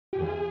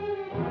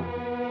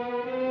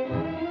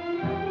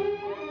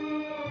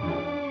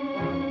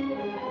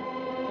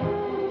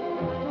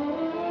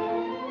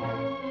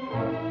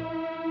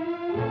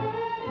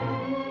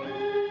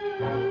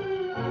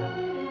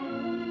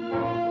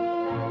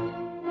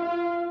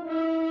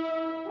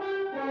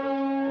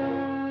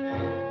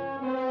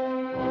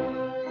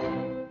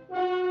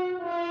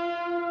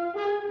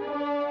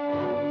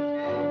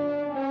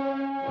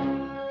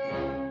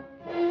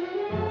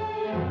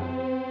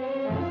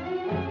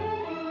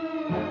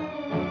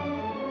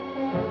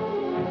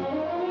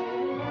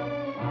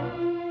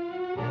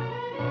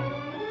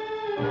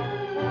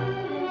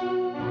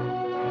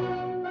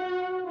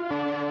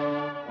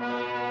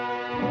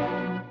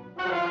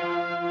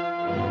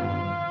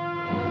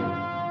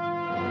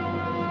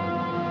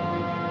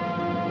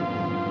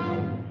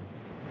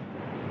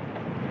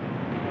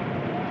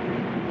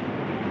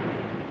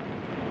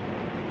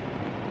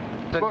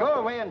So go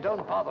away and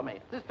don't bother me.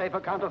 This paper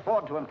can't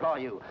afford to employ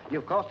you.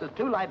 You've cost us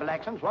 2 libel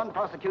actions, 1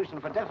 prosecution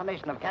for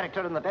defamation of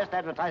character, and the best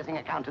advertising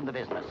account in the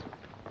business.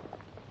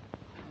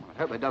 I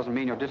hope it doesn't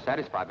mean you're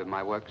dissatisfied with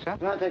my work, sir.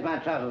 I'll take my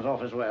trousers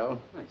off as well.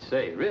 I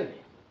say, really?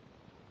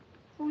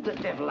 Who the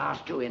devil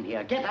asked you in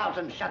here? Get out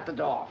and shut the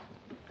door.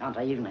 Can't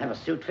I even have a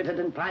suit fitted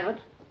in private?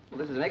 Well,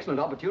 this is an excellent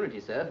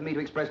opportunity, sir, for me to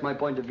express my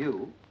point of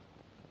view.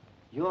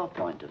 Your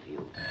point of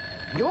view?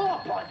 Your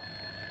point?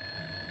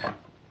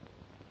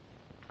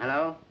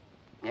 Hello?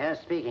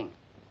 Yes, speaking.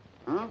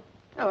 Hmm?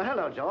 Oh,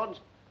 hello, George.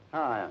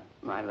 How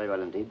very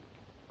well indeed.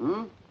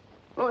 Hmm?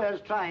 Oh, yes,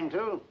 trying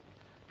to.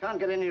 Can't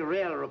get any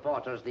real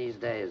reporters these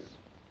days.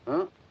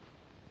 Huh?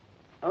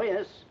 Oh,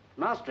 yes,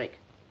 Maastricht.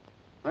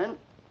 When?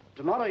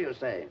 Tomorrow, you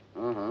say?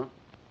 Uh-huh.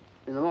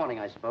 In the morning,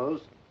 I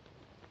suppose.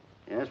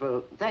 Yes,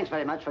 well, thanks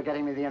very much for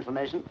getting me the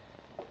information.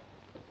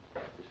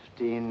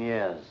 15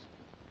 years.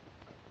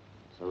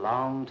 It's a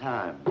long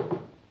time.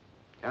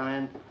 Come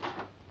in.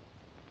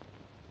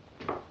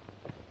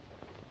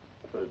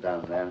 Put it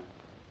down there.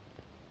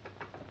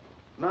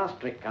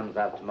 Maastricht comes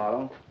out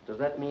tomorrow. Does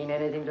that mean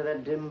anything to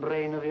that dim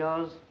brain of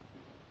yours?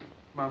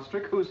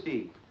 Maastricht? Who's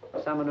he?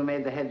 Someone who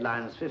made the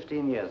headlines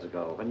 15 years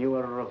ago, when you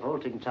were a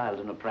revolting child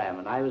in a pram,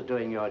 and I was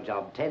doing your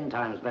job 10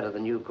 times better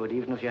than you could,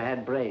 even if you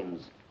had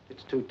brains.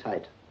 It's too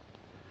tight.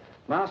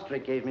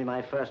 Maastricht gave me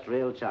my first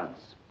real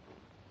chance.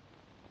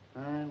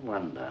 I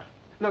wonder.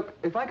 Look,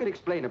 if I could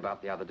explain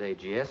about the other day,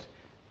 GS,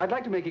 I'd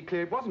like to make it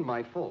clear it wasn't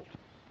my fault.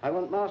 I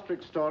want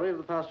Maastricht's story of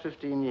the past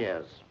 15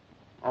 years.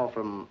 All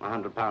from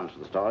 £100 for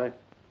the story.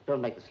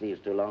 Don't make the sleeves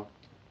too long.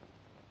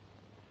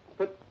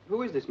 But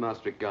who is this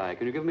Maastricht guy?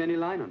 Can you give me any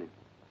line on him?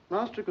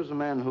 Maastricht was a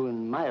man who,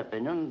 in my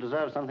opinion,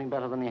 deserved something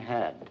better than he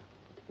had.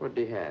 What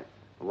did he have?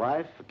 A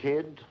wife, a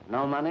kid,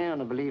 no money,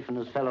 and a belief in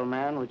his fellow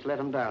man, which let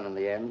him down in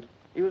the end.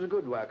 He was a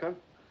good worker.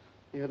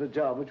 He had a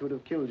job which would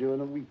have killed you in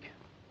a week.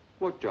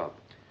 What job?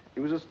 He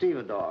was a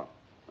stevedore.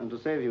 And to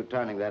save you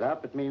turning that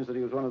up, it means that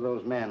he was one of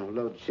those men who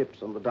load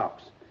ships on the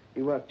docks.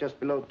 He worked just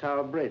below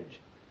Tower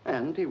Bridge.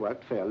 And he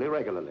worked fairly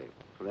regularly.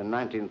 For in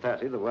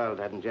 1930, the world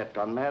hadn't yet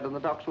gone mad and the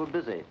docks were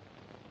busy.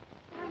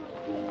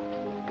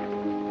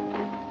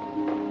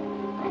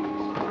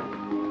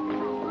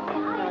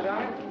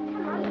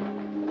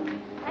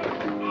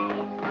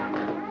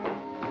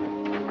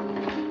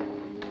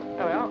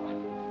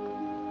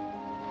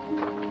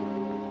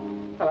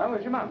 Hello,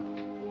 where's your mum?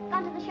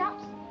 Gone to the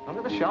shops. Gone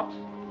to the shops?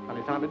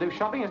 Only time to do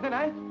shopping, isn't it,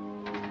 eh?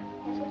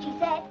 That's what she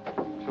said.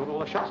 Thought all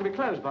the shops would be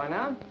closed by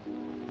now.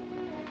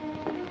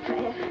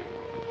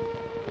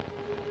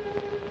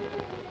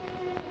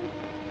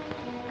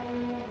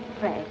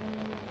 Fred,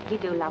 you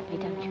do love me,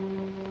 don't you?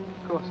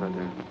 Of course I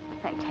do.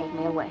 Then take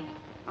me away.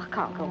 I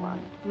can't go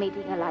on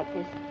meeting you like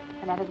this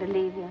and having to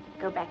leave you,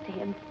 go back to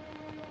him.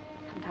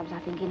 Sometimes I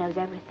think he knows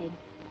everything.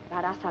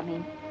 About us, I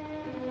mean.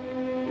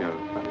 You're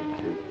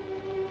funny, too.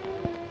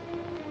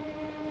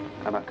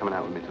 How about coming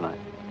out with me tonight?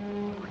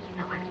 Oh, you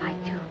know I'd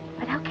like to,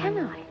 but how can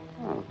I?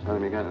 Oh, tell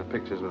him you're going to the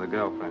pictures with a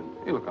girlfriend.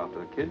 You look after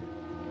the kid.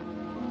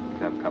 You can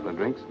have a couple of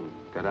drinks and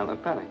go down to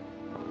the paddock.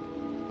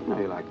 You know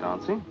you like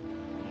dancing.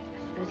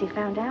 Yes, I suppose he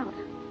found out.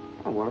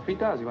 Oh, what if he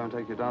does? He won't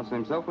take you dancing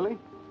himself, will he?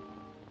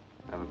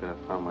 Have a bit of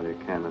fun while you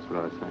can, that's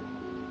what I say.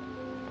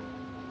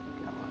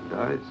 Come on,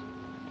 Doris.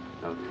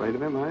 Not afraid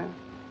of him, are you?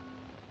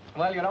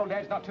 Well, your old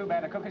dad's not too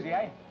bad a cook, is he,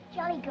 eh?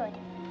 Jolly good.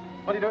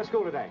 What did you do at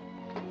school today?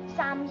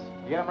 Sums.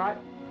 You get 'em right?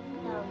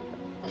 No.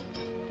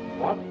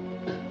 What?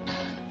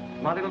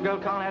 My little girl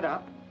can't add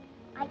up.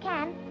 I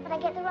can, but I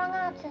get the wrong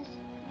answers.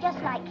 Just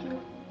like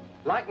you.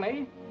 Like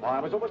me? Why, I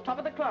was always top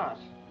of the class.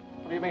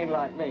 What do you mean,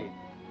 like me?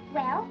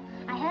 Well,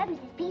 I heard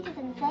Mrs.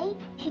 Peterson say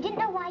she didn't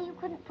know why you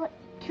couldn't put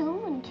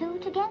 2 and 2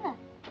 together.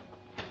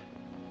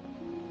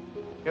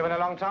 You been a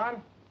long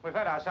time? We've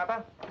had our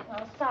supper.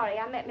 Oh, sorry,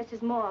 I met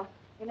Mrs. Moore.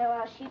 You know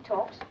how she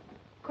talks.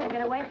 Couldn't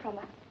get away from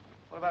her.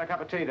 What about a cup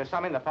of tea? There's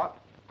some in the pot.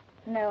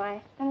 No,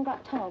 I haven't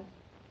got time.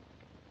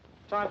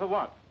 Time for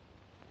what?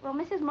 Well,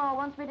 Mrs. Moore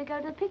wants me to go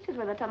to the pictures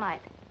with her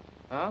tonight.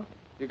 Huh?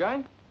 You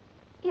going?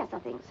 Yes, I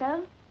think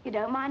so. You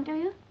don't mind, do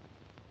you?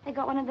 They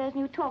got one of those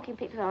new talking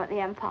pictures on at the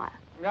Empire.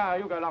 No,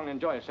 you go along and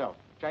enjoy yourself.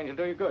 Change will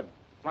do you good.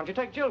 Why don't you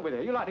take Jill with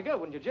you? You like to go,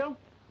 wouldn't you, Jill?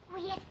 Oh,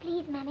 yes,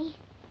 please, Mummy.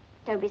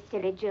 Don't be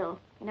silly, Jill.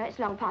 You know, it's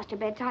long past your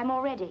bedtime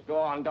already. Go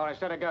on,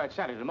 Doris. Let her go. It's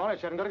Saturday tomorrow.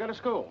 She hasn't got to go to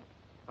school.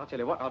 I'll tell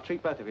you what, I'll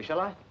treat both of you, shall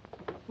I?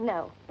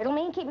 No, it'll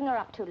mean keeping her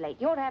up too late.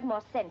 You ought to have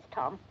more sense,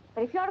 Tom.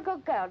 But if you're a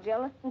good girl,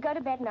 Jill, and go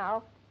to bed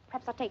now,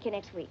 perhaps I'll take you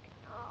next week.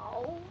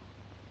 Oh.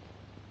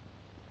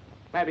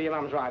 Maybe your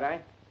mum's right, eh?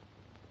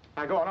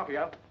 Now, go on, off you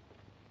go.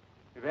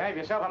 If you behave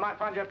yourself, I might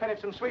find you a penny of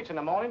some sweets in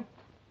the morning.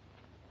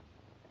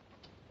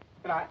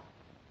 Good night.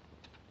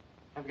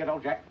 Don't forget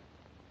old Jack.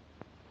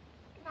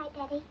 Good night,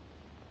 Daddy.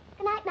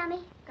 Good night, Mummy.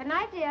 Good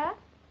night, dear.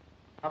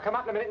 I'll come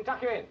up in a minute and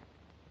tuck you in.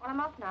 Well, I'm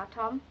off now,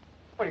 Tom.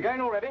 Well, you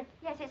going already?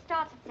 Yes, it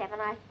starts at 7.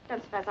 I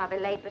don't suppose I'll be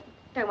late, but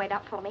don't wait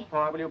up for me.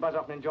 All right, will you buzz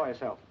off and enjoy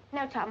yourself?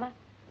 No, Tom.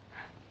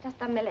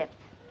 Just on my lips.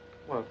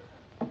 Well.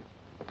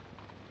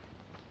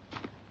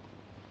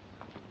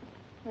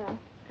 Well,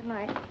 good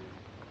night.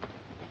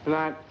 Good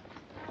night.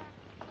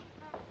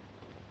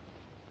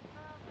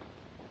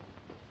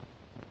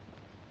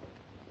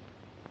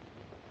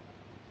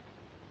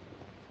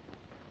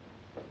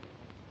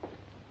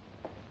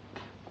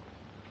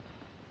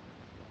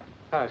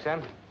 Hello,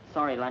 Sam.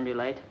 Sorry, laundry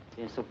late.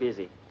 Been so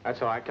busy.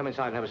 That's all right. Come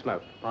inside and have a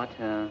smoke. But,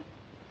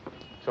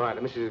 It's all right.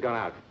 The missus has gone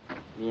out.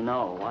 you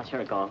know, watch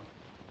her go.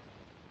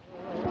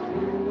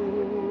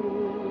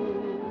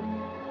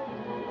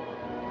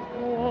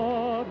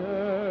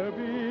 Whatever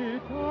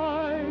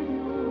betide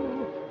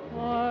you,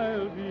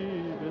 I'll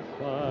be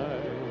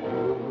beside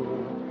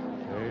you,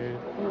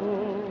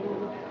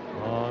 faithful,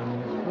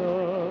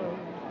 constant,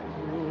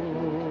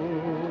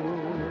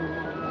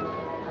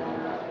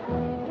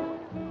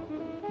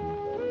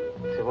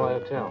 Savoy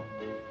Hotel.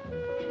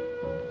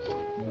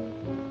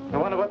 I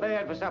wonder what they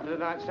had for supper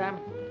tonight, Sam.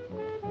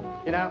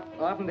 You know,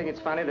 I often think it's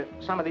funny that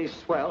some of these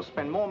swells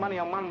spend more money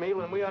on one meal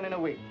than we earn in a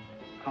week.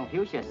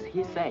 Confucius,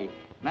 he say,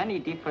 many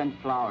different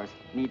flowers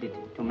needed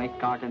to make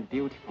garden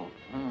beautiful.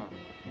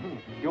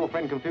 Your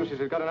friend Confucius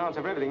has got an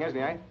answer for everything, hasn't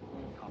he, eh?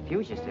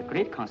 Confucius, a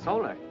great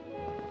consoler.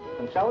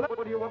 Consoler?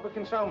 What do you want with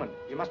consolement?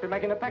 You must be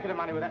making a packet of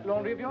money with that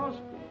laundry of yours.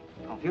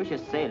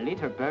 Confucius say,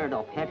 little bird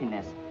of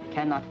happiness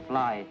cannot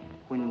fly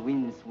when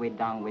winds weigh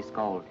down with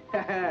gold.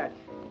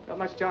 Not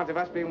much chance of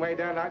us being weighed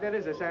down like that,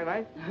 is there, Sam,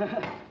 eh?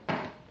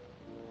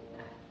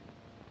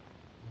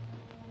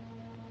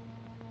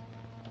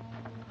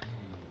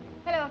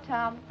 Hello,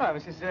 Tom. Hello,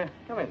 Mrs.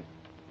 Come in.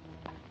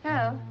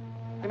 Hello.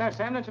 You know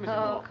Sam, don't you, Mrs. Oh,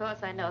 Moore? of course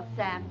I know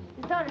Sam.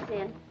 His daughter's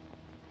in.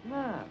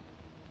 No.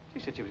 She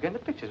said she was going to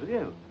pictures with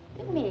you.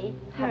 Me?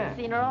 Haven't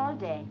seen her all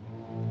day.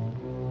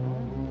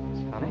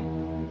 It's funny.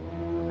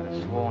 I could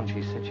have sworn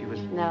she said she was...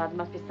 No, there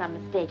must be some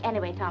mistake.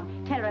 Anyway,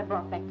 Tom, tell her I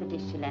brought back the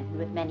dish she lent me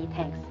with many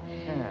thanks.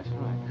 Yeah, that's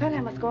right. Well,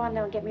 I must go on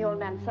now and get me old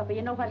man supper.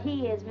 You know what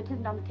he is if it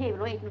isn't on the table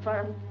waiting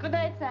for him. Good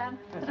night, Sam.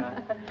 That's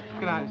right.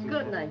 Good night, Mrs.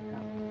 Good night,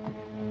 Tom.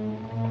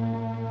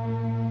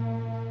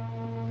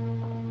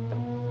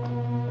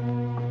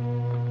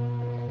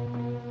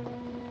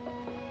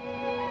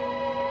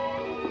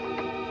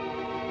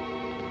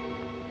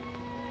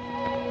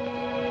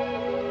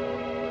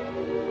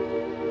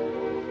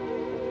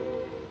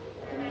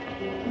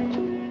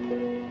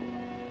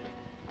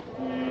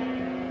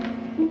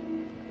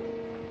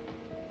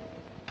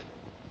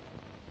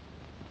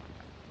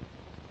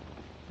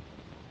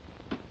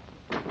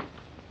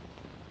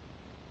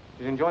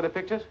 Did you enjoy the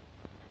pictures?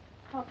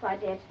 Hope I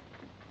did.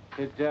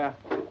 Did,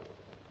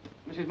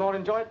 Mrs. Moore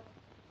enjoy it?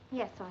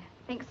 Yes, I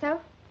think so.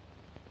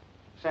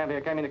 Sam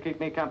here came in to keep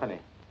me company.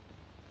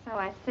 So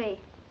I see.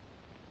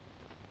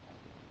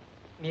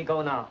 Me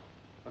go now.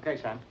 Okay,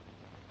 Sam.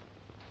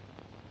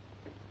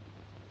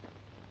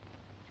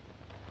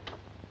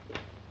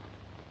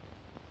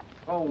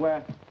 Oh,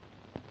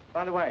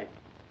 by the way,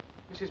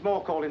 Mrs.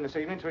 Moore called in this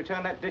evening to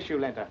return that dish you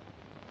lent her.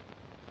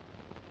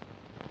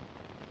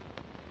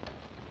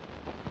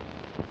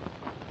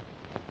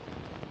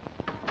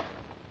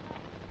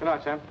 Good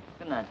night, Sam.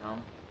 Good night,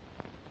 Tom.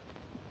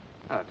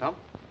 Hello, Tom.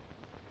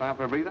 Going out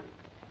for a breather?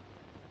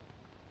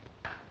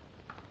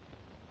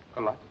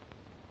 Good luck.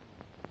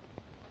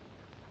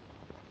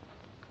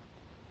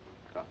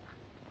 Come.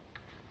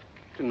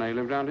 Didn't know you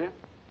lived around here.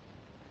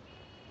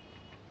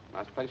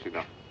 Nice place you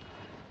got.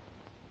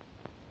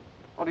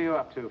 What are you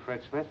up to,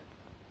 Fred Smith?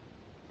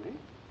 Me?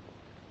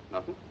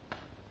 Nothing.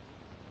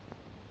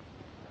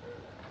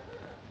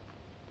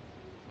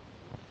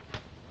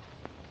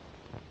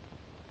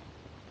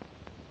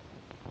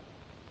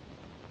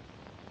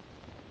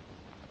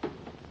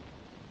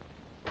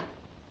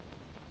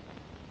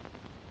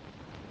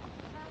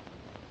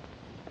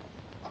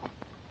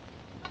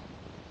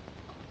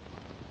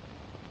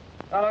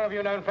 How long have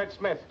you known Fred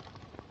Smith?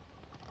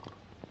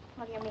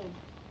 What do you mean?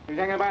 He was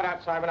hanging about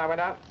outside when I went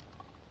out.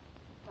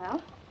 Well,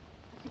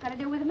 what's it got to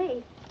do with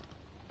me?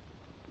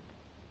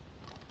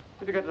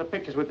 Who did you get to the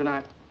pictures with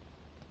tonight?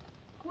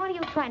 What are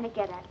you trying to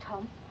get at,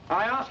 Tom?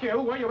 I ask you,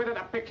 who were you with at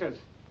the pictures?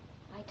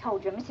 I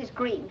told you, Mrs.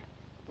 Green.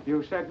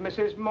 You said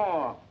Mrs.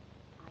 Moore. Are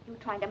you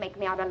trying to make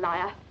me out a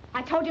liar?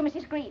 I told you,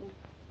 Mrs. Green.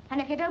 And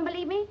if you don't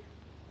believe me,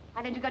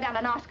 why don't you go down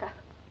and ask her?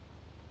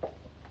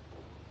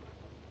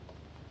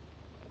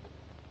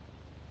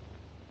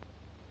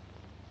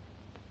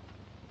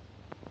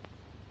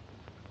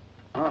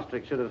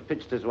 Ostrich should have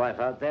pitched his wife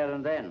out there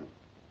and then.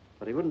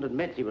 But he wouldn't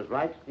admit he was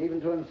right,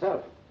 even to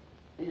himself.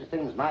 These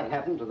things might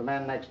happen to the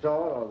man next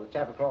door or the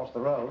chap across the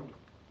road,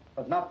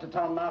 but not to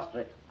Tom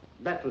Ostrich.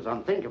 That was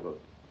unthinkable.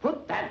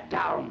 Put that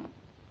down!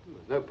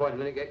 There's no point in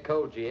letting it get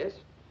cold, G.S.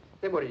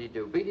 Then what did he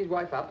do? Beat his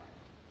wife up?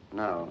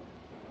 No.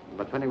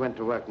 But when he went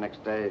to work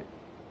next day,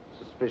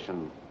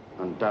 suspicion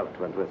and doubt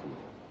went with him.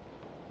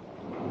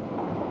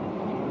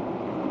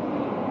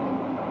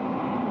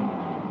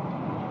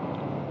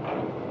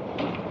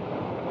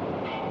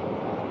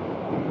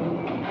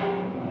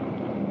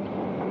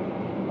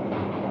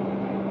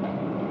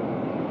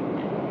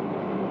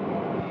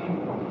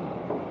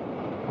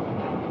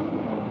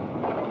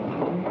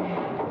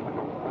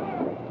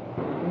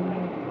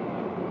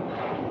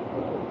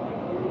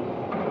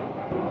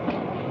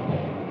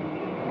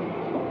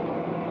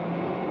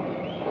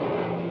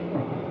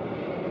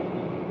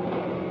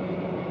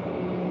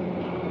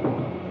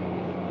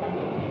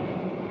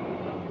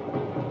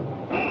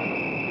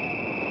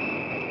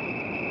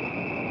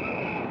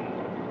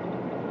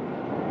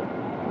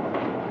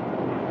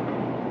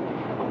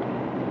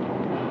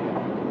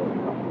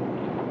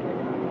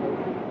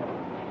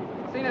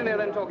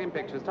 them talking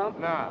pictures, Tom?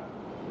 No.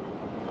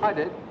 I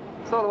did.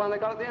 Saw the one they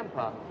got at the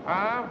Empire.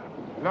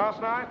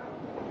 Last night?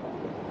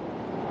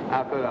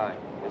 How could I?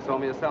 You saw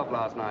me yourself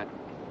last night.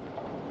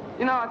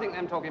 You know, I think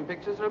them talking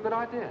pictures are a good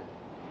idea.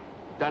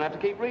 Don't have to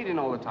keep reading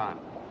all the time.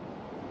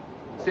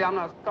 See, I'm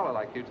not a scholar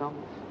like you, Tom.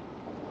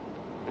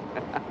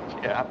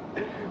 Cheer up.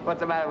 What's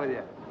the matter with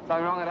you?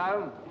 Something wrong at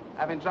home?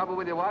 Having trouble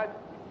with your wife?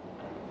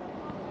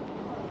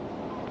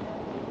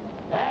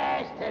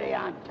 Steady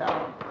on,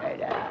 Tom.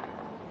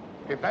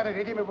 If that had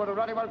hit him, it would have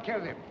bloody well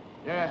killed him.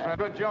 Yes, a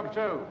good job,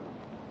 too.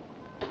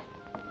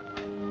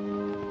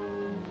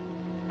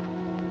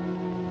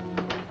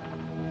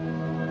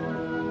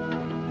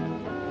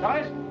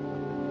 Guys?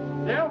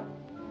 You?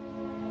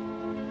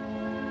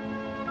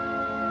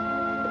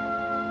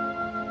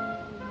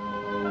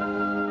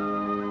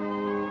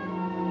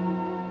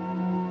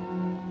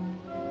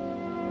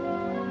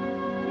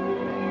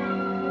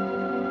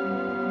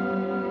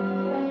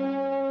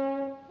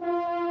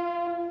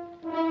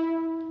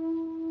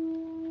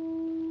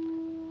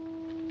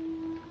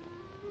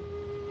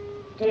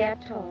 Dear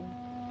Tom,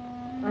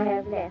 I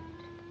have left.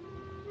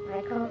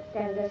 I can't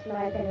stand this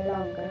life any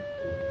longer.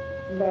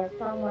 There's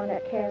someone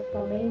that cares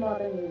for me more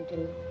than you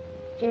do.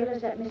 Jill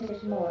is at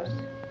Mrs. Moore's.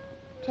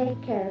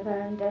 Take care of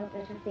her and don't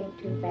let her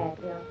think too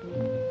badly of me.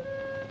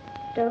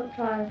 Don't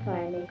try and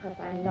find me, because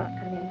I'm not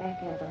coming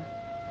back ever.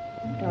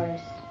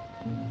 Doris.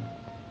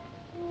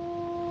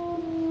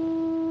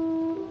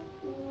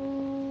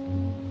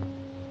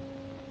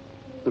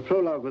 The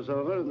prologue was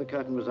over and the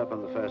curtain was up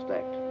on the first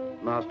act.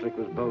 Maastricht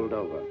was bowled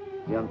over.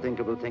 The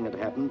unthinkable thing had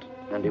happened,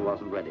 and he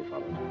wasn't ready for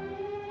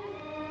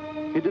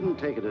it. He didn't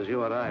take it as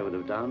you or I would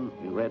have done,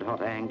 in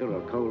red-hot anger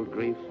or cold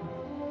grief.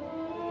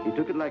 He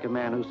took it like a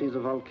man who sees a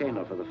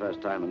volcano for the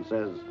first time and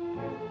says,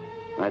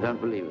 I don't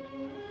believe it.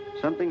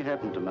 Something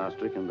happened to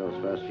Maastricht in those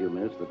first few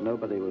minutes that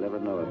nobody will ever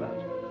know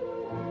about.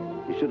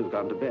 He should have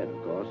gone to bed,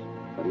 of course,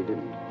 but he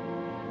didn't.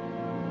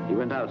 He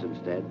went out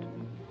instead,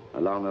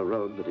 along a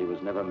road that he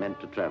was never meant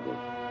to travel.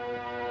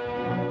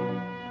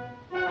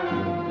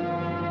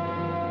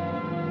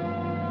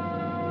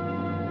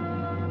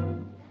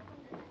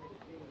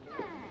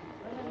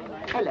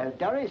 Hello,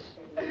 Doris.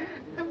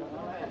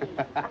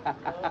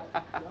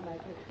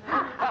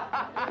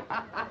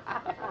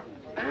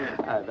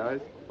 Hi,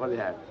 Doris. What do you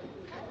have?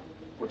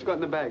 What you got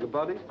in the bag, a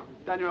body?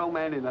 Done your old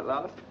man in at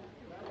last?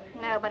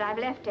 No, but I've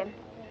left him.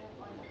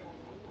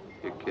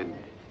 You're kidding.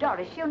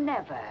 Doris, you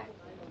never.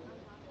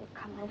 Oh,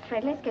 come on,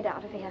 Fred, let's get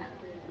out of here.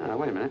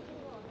 Wait a minute.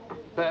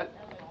 Bert.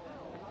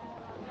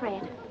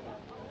 Fred,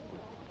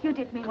 you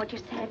did mean what you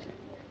said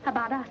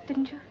about us,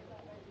 didn't you?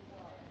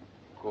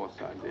 Of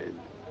course I did.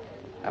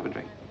 Have a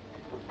drink.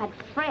 But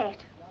Fred,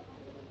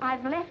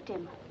 I've left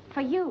him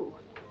for you.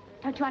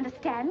 Don't you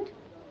understand?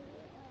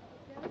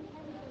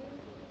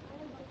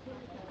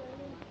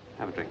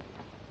 Have a drink.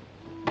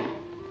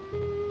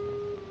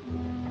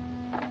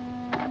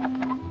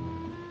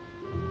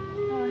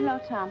 Oh, hello,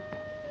 Tom.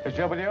 Is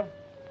Jill with you?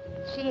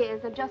 She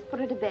is. I've just put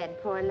her to bed,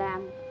 poor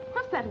lamb.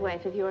 What's that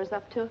wife of yours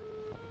up to?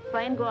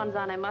 Fine goings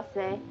on, I must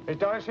say. Is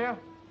Doris here?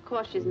 Of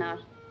course she's not.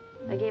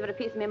 I gave her a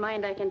piece of my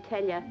mind, I can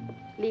tell you.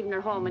 Leaving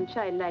her home and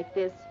child like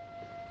this.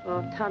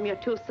 Oh, Tom, you're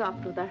too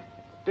soft with her.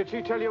 Did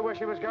she tell you where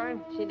she was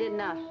going? She did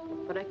not,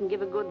 but I can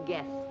give a good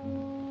guess.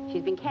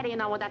 She's been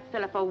carrying on with that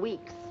fella for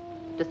weeks.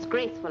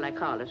 Disgraceful, I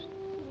call it.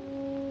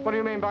 What do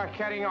you mean by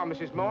carrying on,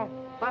 Mrs. Moore?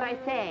 What I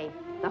say.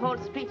 The whole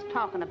street's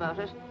talking about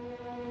it.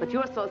 But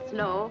you're so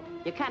slow,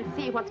 you can't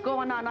see what's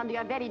going on under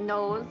your very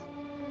nose.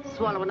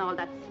 Swallowing all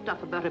that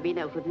stuff about her being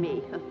out with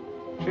me.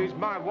 She's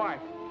my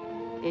wife.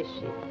 Is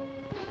she?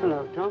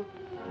 Hello, Tom.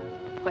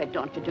 Why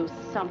don't you do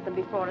something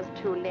before it's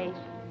too late?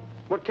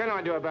 What can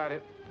I do about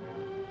it?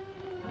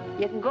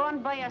 You can go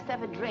and buy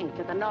yourself a drink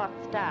at the North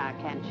Star,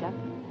 can't you?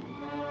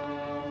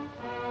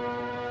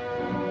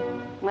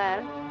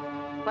 Well,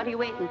 what are you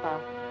waiting for?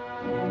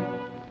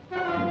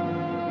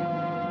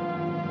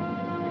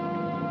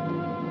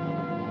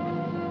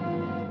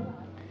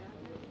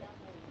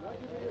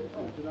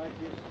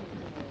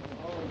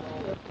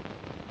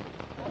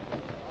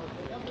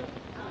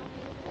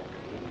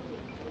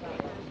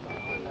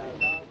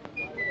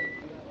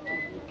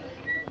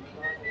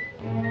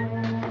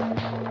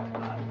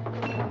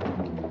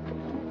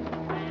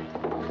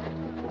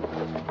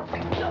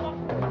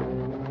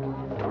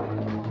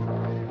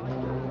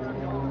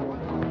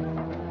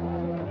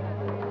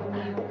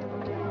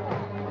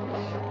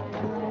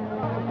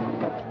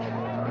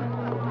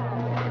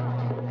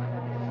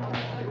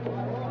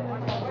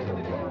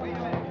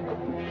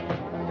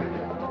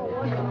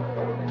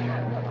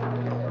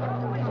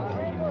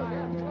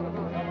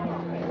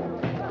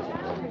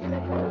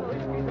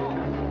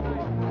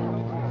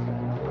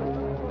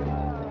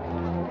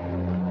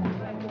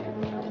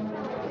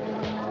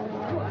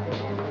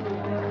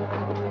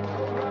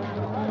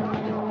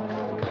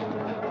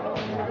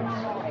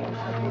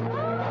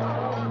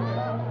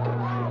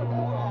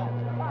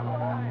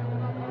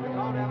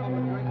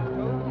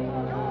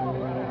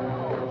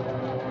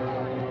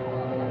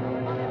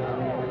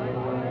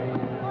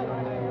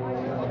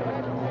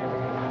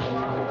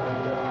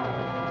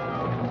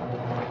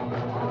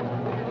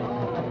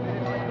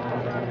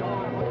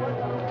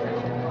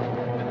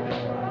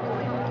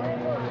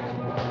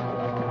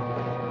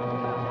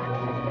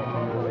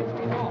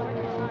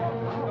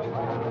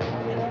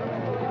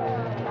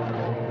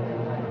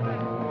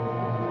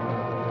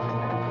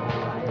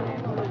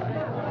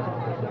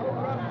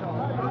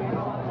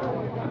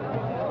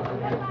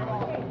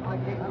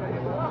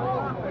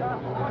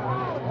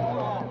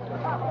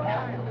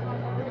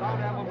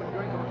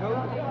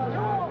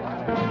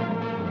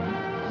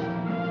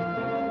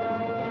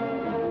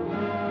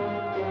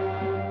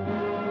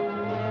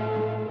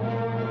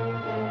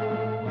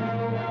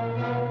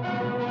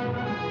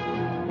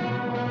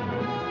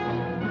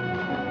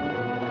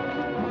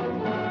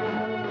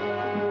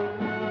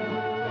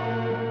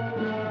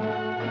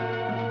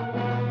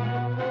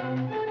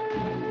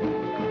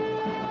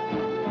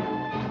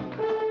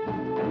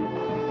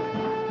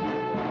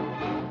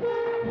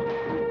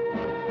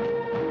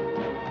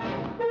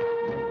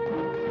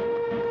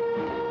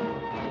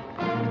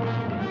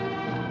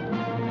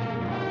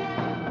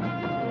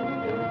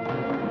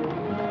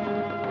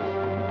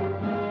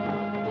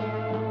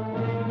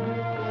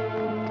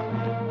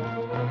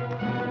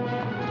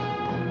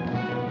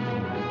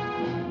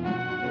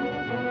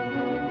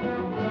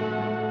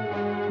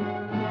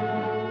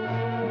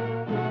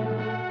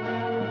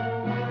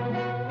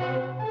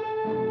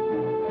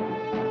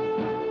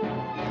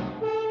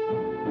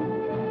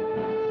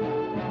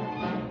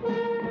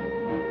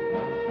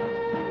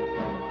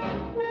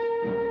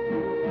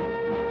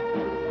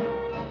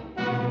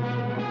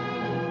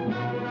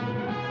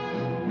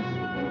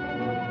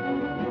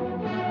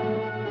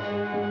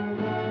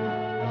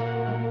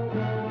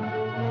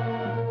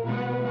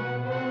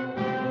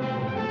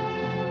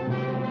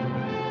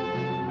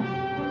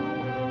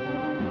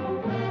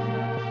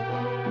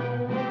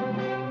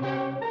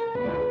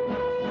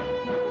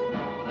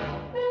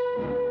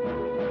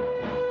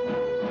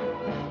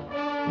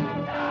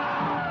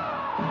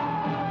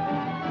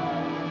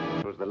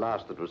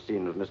 past that was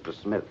seen with Mr.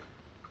 Smith.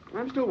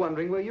 I'm still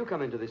wondering where you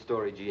come into this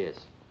story, G.S.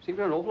 Seems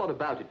to know an awful lot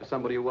about it for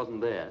somebody who wasn't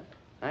there.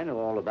 I know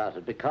all about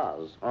it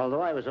because,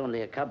 although I was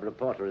only a cub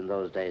reporter in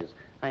those days,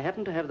 I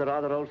happened to have the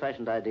rather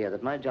old-fashioned idea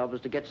that my job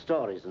was to get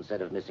stories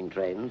instead of missing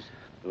trains.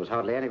 There was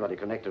hardly anybody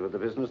connected with the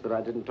business that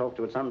I didn't talk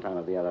to at some time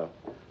or the other.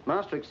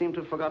 Maastricht seemed to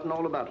have forgotten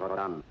all about what I'd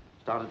done.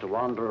 Started to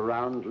wander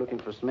around looking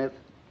for Smith.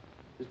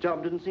 His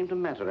job didn't seem to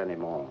matter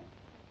anymore.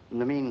 In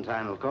the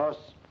meantime, of course,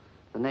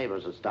 the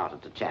neighbors had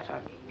started to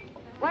chatter.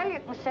 Well, you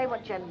can say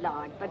what you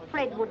like, but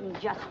Fred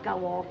wouldn't just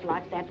go off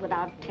like that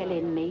without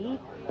telling me.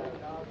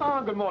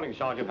 Oh, good morning,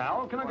 Sergeant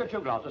Howell. Can I get you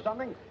a glass of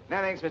something?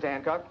 No, thanks, Mr.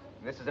 Hancock.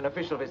 This is an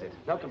official visit.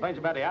 No complaints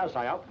about the house,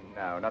 I hope?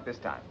 No, not this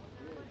time.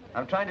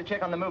 I'm trying to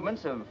check on the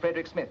movements of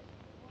Frederick Smith.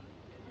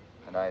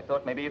 And I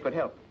thought maybe you could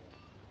help.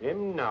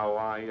 Him? No,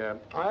 I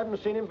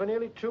haven't seen him for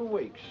nearly 2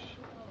 weeks.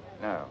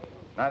 No,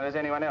 neither has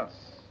anyone else.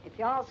 If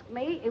you ask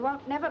me, he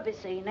won't never be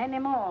seen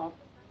anymore.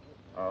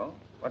 Oh?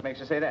 What makes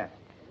you say that?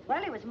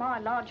 Well, he was my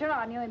lodger.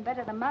 I knew him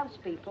better than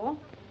most people.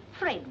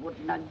 Fred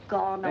wouldn't have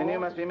gone Then off. you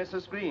must be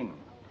Mrs. Green.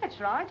 That's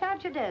right.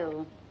 How'd you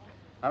do?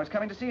 I was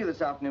coming to see you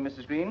this afternoon,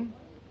 Mrs. Green.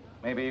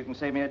 Maybe you can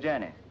save me a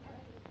journey.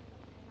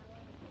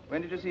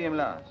 When did you see him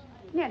last?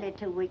 Nearly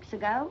 2 weeks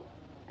ago.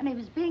 And he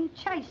was being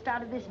chased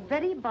out of this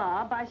very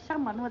bar by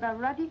someone with a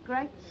ruddy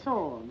great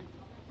sword.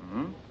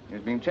 Mm-hmm. He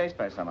was being chased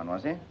by someone,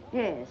 was he?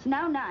 Yes,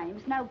 no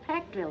names, no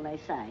pack drill, they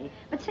say.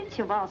 But since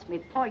you've asked me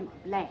point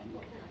blank,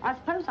 I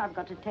suppose I've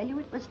got to tell you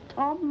it was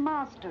Tom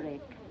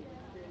Maastricht.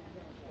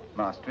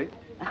 Maastricht?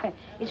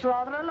 It's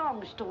rather a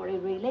long story,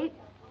 really.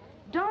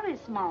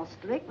 Doris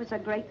Maastricht was a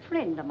great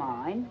friend of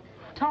mine.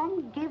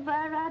 Tom give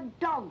her a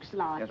dog's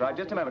life. Yes, right.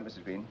 Just a moment,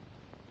 Mrs. Green.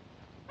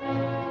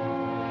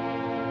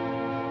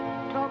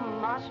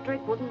 Tom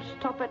Maastricht wouldn't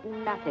stop at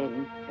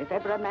nothing. If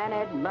ever a man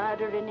had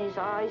murder in his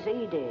eyes,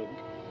 he did.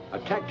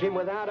 Attacked him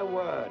without a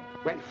word.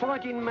 Went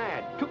fighting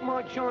mad. Took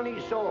my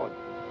Chinese sword.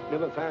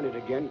 Never found it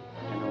again.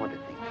 I don't know what to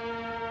think.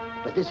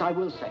 But this I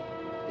will say.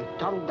 If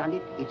Tom done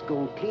it, it's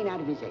gone clean out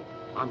of his head.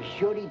 I'm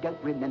sure he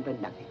don't remember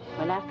nothing.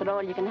 Well, after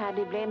all, you can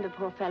hardly blame the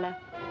poor fella.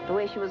 The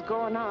way she was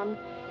going on,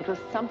 it was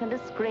something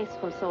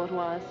disgraceful, so it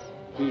was.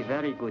 He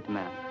very good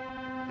man.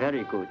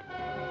 Very good.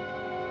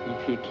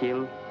 If he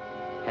kill,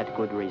 had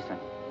good reason.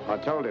 I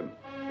told him,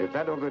 if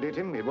that dog had hit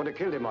him, it would have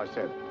killed him, I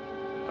said.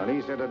 And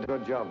he said a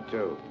good job,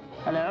 too.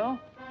 Hello?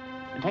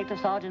 Detective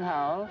Sergeant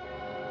Howell.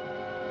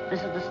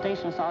 This is the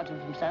station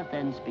sergeant from South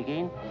End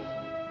speaking.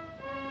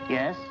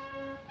 Yes?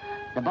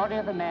 The body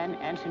of a man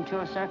answering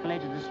to a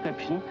circulated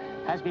description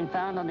has been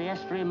found on the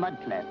estuary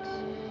mudflats.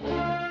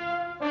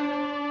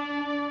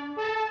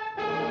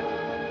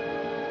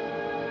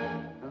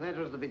 And that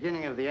was the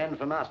beginning of the end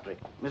for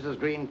Maastricht. Mrs.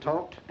 Green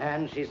talked,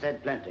 and she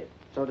said plenty.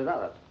 So did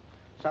others.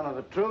 Some of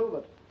it true,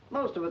 but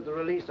most of it the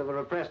release of a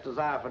repressed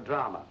desire for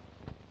drama.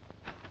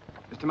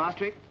 Mr.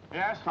 Maastricht?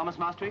 Yes? Thomas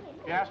Maastricht?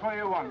 Yes, what do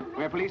you want?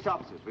 We're police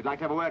officers. We'd like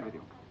to have a word with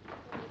you.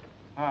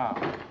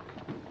 Ah.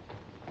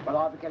 Well,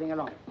 I'll be getting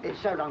along.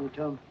 It's so long,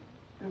 Tom.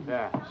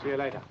 Yeah, see you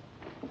later.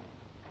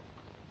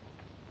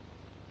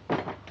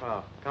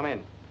 Oh, come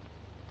in.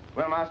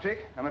 Well,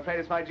 Maastricht, I'm afraid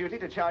it's my duty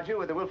to charge you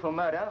with the willful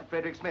murder of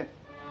Frederick Smith.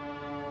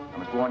 I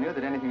must warn you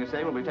that anything you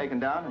say will be taken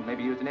down and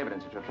maybe used in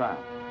evidence at your trial.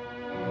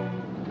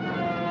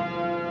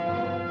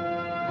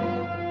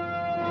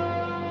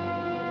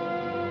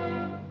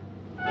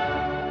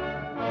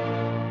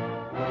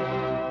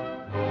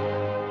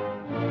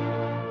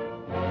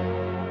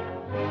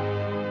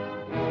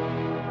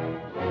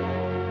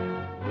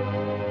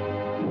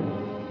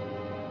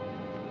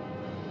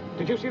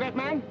 Did you see that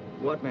man?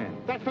 What man?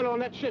 That fellow on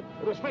that ship.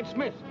 It was Fred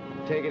Smith.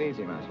 Take it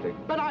easy, Maastricht.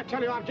 But I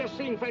tell you, I've just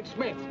seen Fred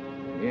Smith.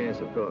 Yes,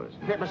 of course.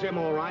 That was him,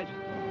 all right.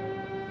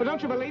 But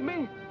don't you believe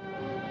me?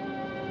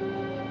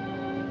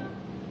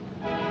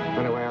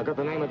 Anyway, I got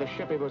the name of the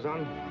ship he was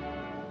on.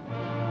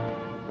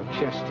 The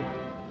Chester.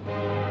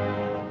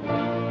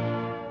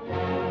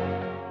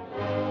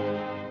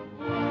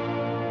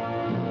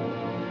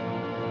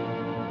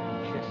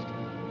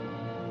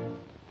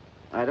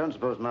 I don't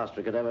suppose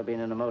Maastricht had ever been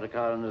in a motor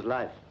car in his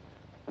life.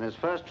 And his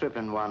first trip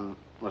in one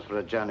was for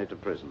a journey to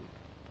prison.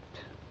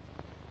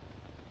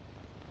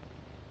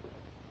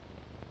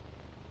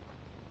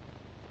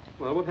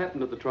 Well, what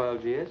happened at the trial,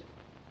 G.S.?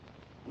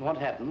 What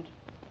happened?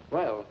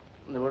 Well,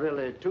 there were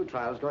really 2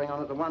 trials going on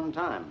at the one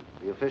time.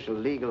 The official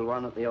legal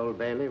one at the Old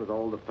Bailey with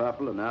all the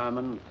purple and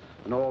ermine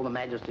and all the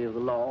majesty of the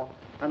law,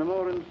 and a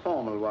more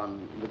informal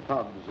one, the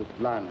pubs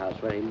at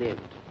Limehouse where he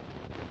lived.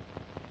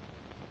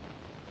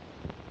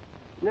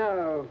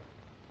 Now,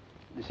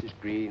 Mrs.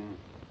 Green,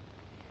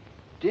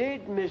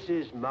 did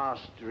Mrs.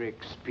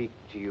 Maastricht speak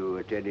to you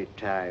at any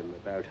time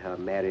about her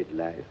married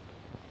life?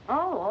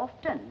 Oh,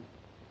 often.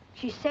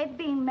 She said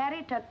being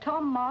married to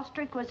Tom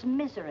Maastricht was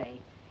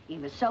misery. He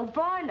was so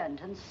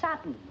violent and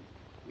sudden.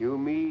 You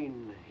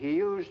mean he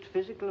used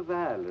physical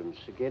violence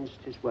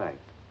against his wife?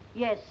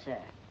 Yes, sir.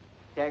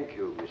 Thank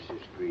you, Mrs.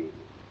 Green.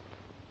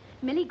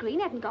 Millie Green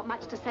hadn't got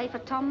much to say for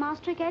Tom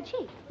Maastricht, had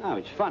she? No,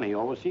 it's funny. He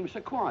always seems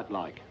so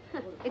quiet-like.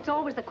 It's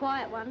always the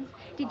quiet ones.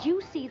 Did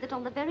you see that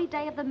on the very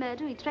day of the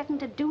murder he threatened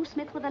to do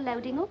Smith with a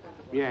loading hook?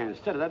 Yeah,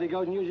 instead of that, he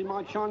goes and uses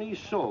my Chinese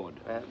sword.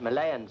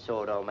 Malayan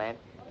sword, old man.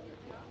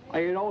 I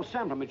hear old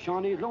Sam from a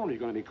Chinese laundry's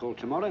going to be called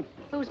tomorrow.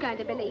 Who's going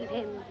to believe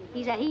him?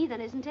 He's a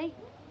heathen, isn't he?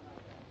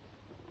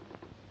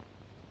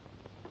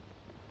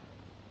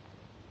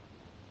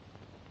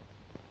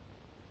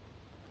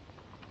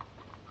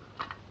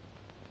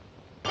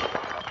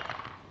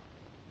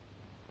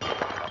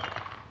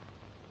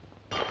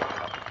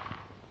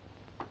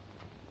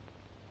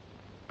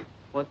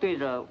我对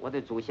着我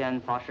的祖先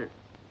发誓，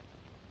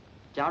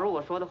假如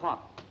我说的话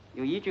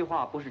有一句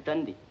话不是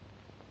真的，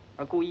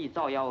而故意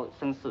造谣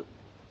生事，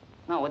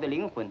那我的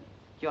灵魂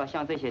就要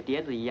像这些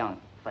碟子一样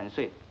粉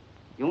碎，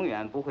永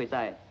远不会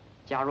再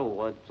加入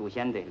我祖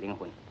先的灵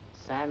魂。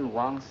Sam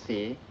Wang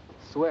Si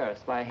swears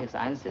by his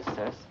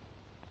ancestors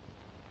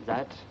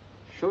that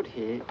should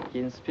he,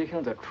 in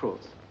speaking the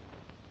truth,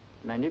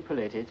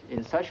 manipulate it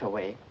in such a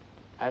way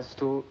as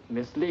to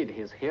mislead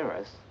his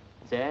hearers,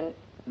 then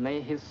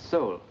may his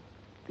soul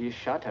be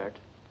shattered,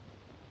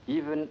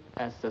 even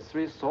as the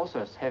three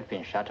saucers have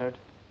been shattered,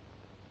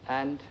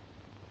 and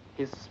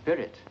his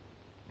spirit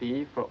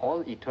be for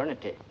all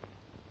eternity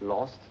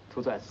lost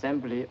to the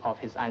assembly of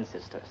his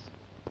ancestors.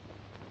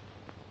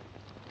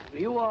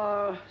 You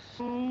are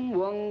Sam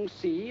Wang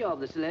Si of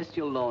the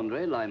Celestial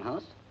Laundry,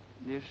 Limehouse?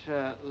 你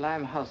是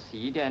Limehouse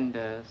洗衣店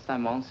的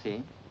Sam Wang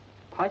Si?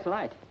 Quite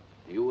right.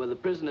 You were the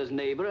prisoner's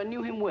neighbor and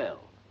knew him well.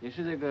 你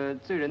是这个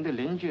罪人的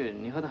邻居，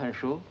你和他很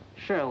熟？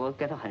是，我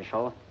跟他很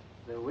熟。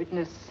The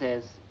witness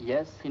says,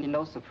 yes, he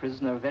knows the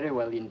prisoner very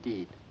well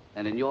indeed.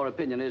 And in your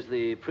opinion, is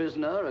the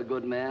prisoner a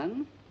good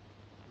man?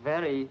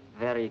 Very,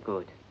 very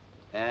good.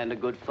 And a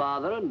good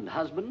father and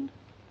husband?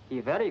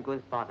 He very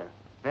good father.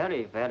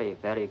 Very, very,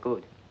 very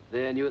good.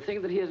 Then you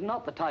think that he is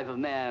not the type of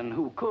man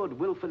who could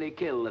willfully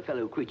kill a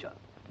fellow creature?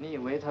 你以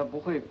为他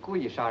不会故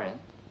意杀人？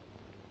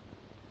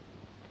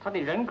他的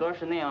人格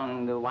是那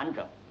样的完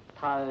整，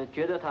他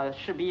觉得他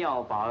势必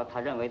要把他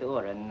认为的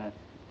恶人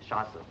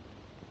杀死。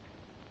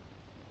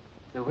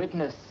The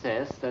witness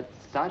says that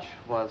such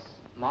was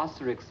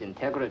Maastricht's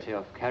integrity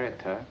of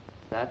character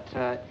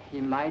that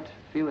he might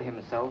feel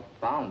himself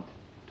bound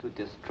to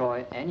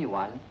destroy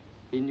anyone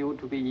he knew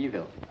to be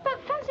evil. But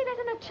fancy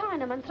letting a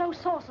Chinaman throw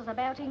saucers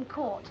about in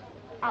court.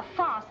 A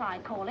farce, I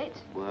call it.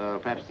 Well,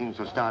 perhaps things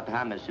will start to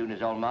hum as soon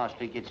as old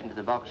Maastricht gets into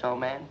the box, old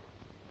man.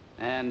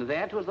 And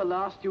that was the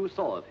last you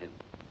saw of him?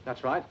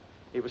 That's right.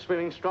 He was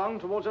swimming strong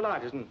towards the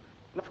light, isn't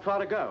not far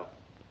to go.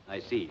 I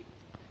see.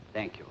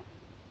 Thank you.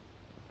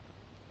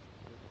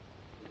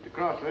 Mr.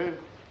 Crossley.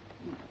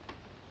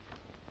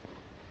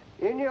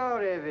 In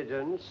your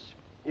evidence,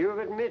 you've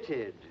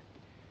admitted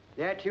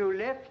that you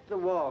left the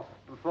wharf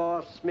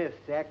before Smith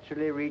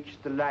actually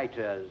reached the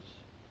lighters.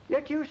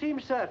 Yet you seem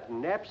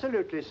certain,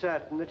 absolutely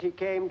certain, that he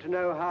came to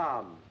no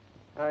harm.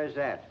 How is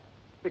that?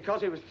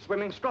 Because he was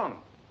swimming strong.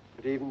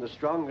 But even the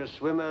strongest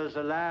swimmers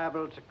are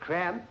liable to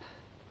cramp.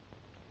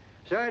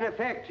 So, in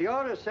effect,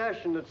 your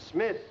assertion that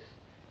Smith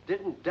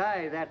didn't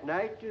die that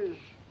night is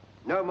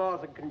no more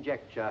than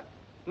conjecture.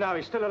 No,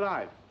 he's still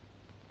alive.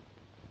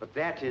 But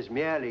that is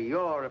merely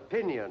your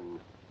opinion.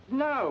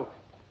 No.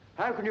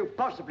 How can you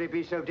possibly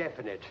be so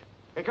definite?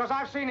 Because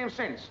I've seen him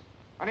since.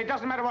 And it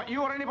doesn't matter what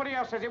you or anybody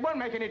else says. It won't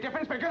make any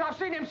difference because I've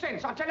seen him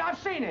since. I tell you, I've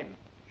seen him.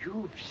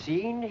 You've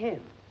seen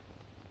him?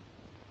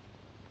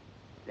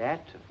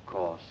 That, of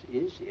course,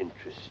 is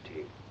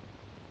interesting.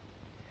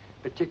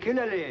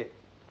 Particularly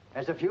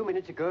as a few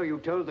minutes ago you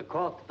told the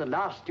court that the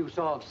last you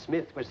saw of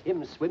Smith was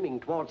him swimming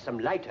towards some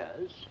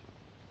lighters.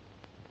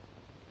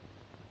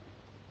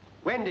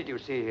 When did you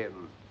see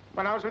him?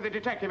 When I was with the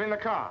detective in the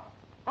car.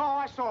 Oh,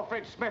 I saw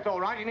Fred Smith all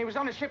right, and he was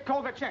on a ship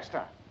called the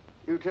Chester.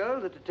 You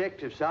told the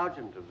detective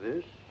sergeant of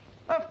this?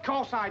 Of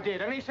course I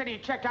did, and he said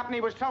he'd checked up and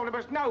he was told there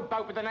was no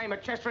boat with the name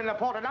of Chester in the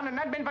port of London, and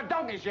had been for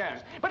donkey's years.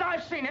 But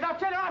I've seen it, I'll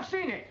tell you, I've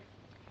seen it.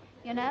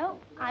 You know,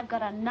 I've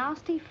got a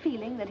nasty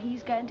feeling that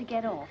he's going to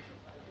get off.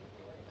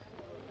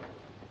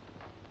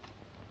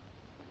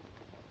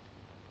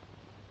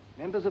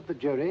 Members of the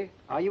jury,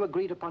 are you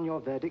agreed upon your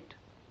verdict?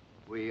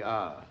 We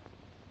are.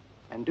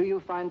 And do you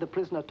find the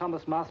prisoner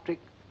Thomas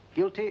Maastricht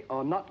guilty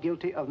or not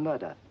guilty of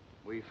murder?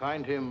 We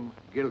find him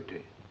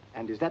guilty.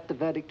 And is that the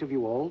verdict of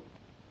you all?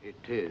 It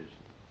is.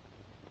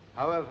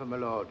 However, my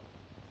lord,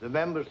 the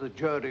members of the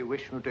jury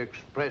wish me to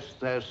express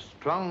their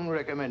strong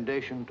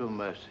recommendation to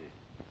mercy.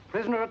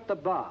 Prisoner at the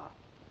bar,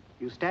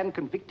 you stand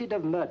convicted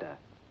of murder.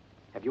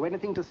 Have you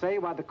anything to say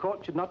why the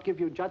court should not give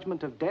you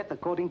judgment of death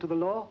according to the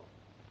law?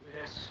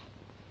 Yes.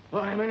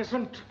 I'm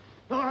innocent.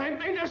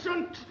 I'm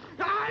innocent.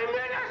 I'm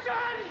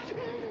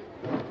innocent!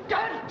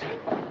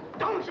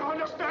 Don't you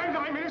understand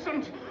I'm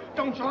innocent?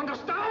 Don't you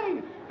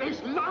understand?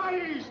 These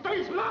lies!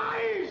 These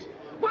lies!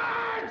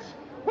 Words!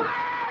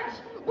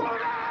 Words!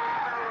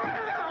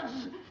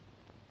 Words!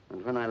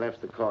 And when I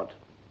left the court,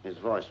 his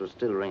voice was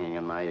still ringing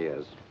in my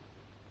ears.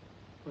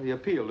 Well, he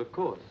appealed, of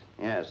course.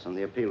 Yes, and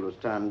the appeal was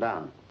turned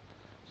down.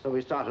 So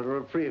we started a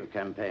reprieve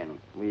campaign.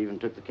 We even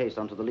took the case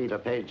onto the leader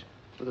page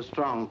with a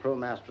strong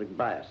pro-Maastricht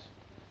bias.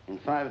 In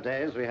 5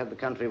 days, we had the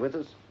country with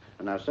us,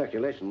 and our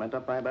circulation went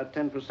up by about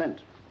 10%.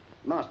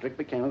 Maastricht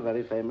became a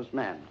very famous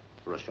man.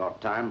 For a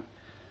short time,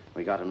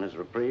 we got him his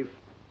reprieve,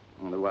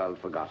 and the world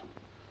forgot him.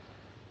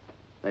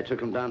 They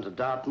took him down to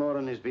Dartmoor,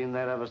 and he's been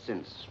there ever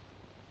since.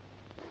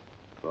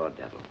 Poor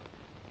devil.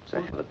 It's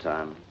a hell of a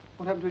time.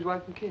 What happened to his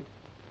wife and kid?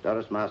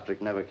 Doris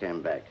Maastricht never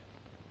came back.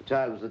 The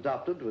child was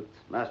adopted with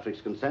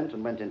Maastricht's consent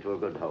and went into a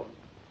good home.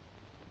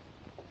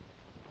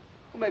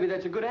 Well, maybe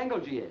that's a good angle,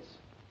 GS.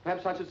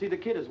 Perhaps I should see the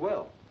kid as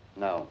well.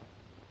 No.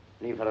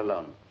 Leave her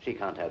alone. She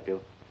can't help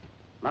you.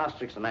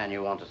 Maastricht's the man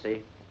you want to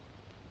see.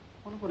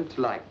 I wonder what it's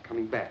like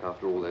coming back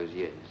after all those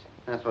years.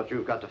 That's what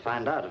you've got to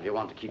find out if you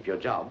want to keep your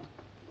job.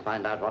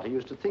 Find out what he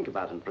used to think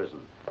about in prison.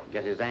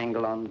 Get his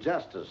angle on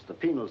justice, the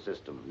penal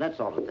system, that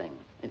sort of thing.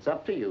 It's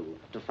up to you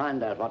to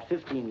find out what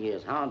 15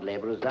 years hard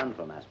labor has done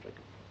for Maastricht.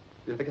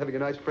 You're like having a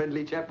nice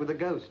friendly chat with a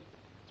ghost.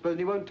 Suppose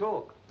he won't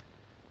talk.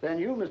 Then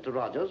you, Mr.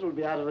 Rogers, will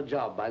be out of a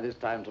job by this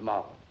time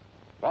tomorrow.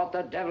 What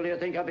the devil do you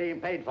think you're being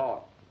paid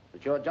for?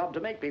 It's your job to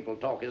make people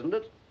talk, isn't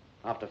it?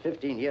 After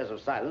 15 years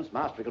of silence,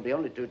 Maastricht will be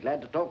only too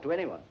glad to talk to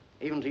anyone,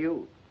 even to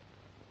you.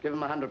 Give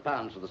him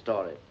 £100 for the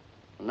story.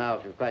 And now,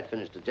 if you've quite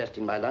finished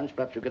digesting my lunch,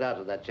 perhaps you get out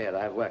of that chair.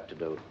 I have work to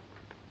do.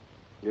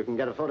 You can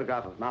get a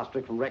photograph of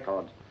Maastricht from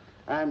records.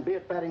 And be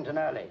at Paddington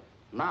early.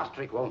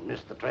 Maastricht won't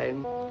miss the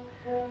train.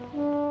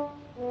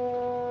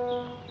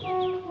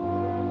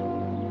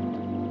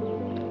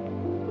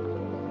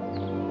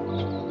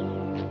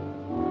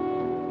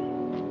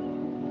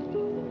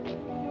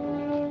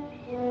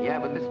 Yeah,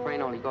 but this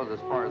train only goes as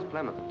far as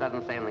Plymouth. It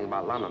doesn't say anything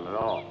about London at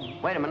all.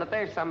 Wait a minute,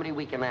 there's somebody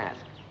we can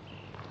ask.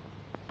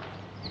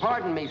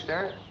 Pardon me,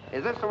 sir.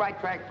 Is this the right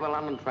track to a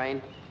London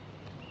train?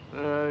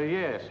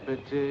 Yes, but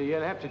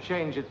you'll have to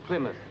change at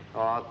Plymouth.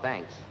 Oh,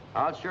 thanks.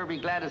 I'll sure be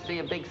glad to see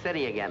a big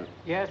city again.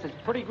 Yes, it's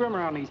pretty grim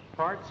around these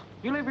parts.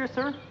 You live here,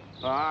 sir?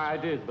 I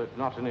did, but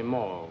not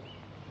anymore.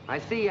 I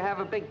see you have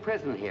a big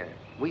prison here.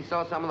 We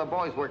saw some of the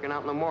boys working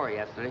out in the moor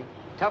yesterday.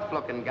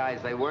 Tough-looking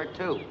guys they were,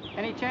 too.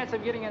 Any chance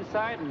of getting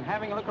inside and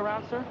having a look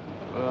around, sir?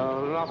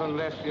 Not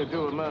unless you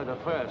do a murder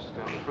first,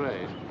 I'm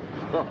afraid.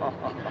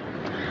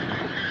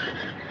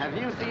 Have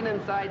you seen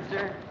inside,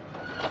 sir?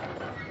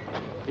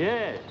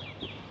 Yes,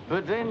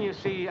 but then, you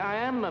see, I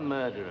am a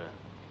murderer.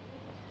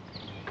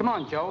 Come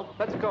on, Joe,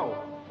 let's go.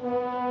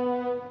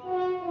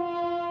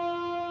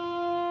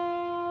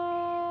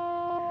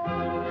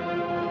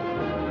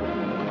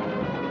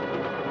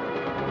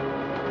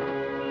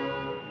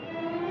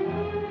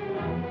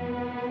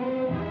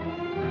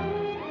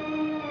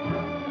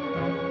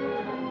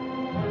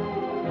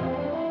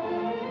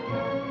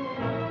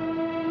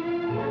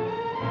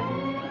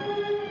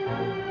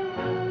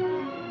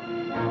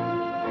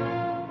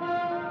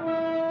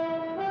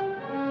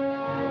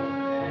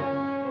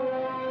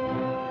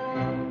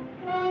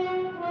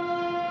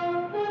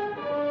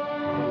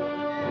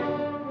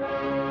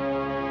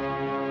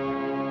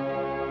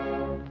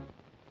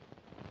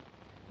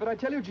 I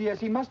tell you, GS,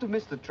 he must have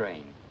missed the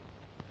train.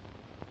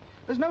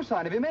 There's no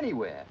sign of him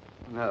anywhere.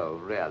 No,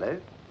 really?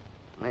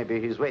 Maybe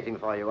he's waiting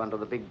for you under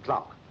the big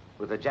clock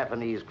with a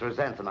Japanese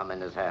chrysanthemum in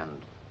his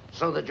hand,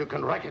 so that you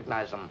can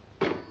recognize him.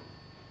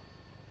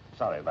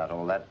 Sorry about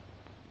all that.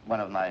 One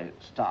of my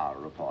star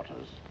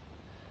reporters.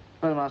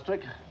 Well,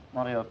 Maastricht,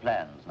 what are your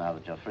plans now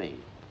that you're free?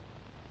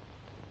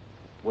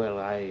 Well,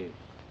 I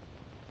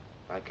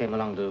came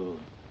along to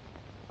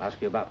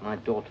ask you about my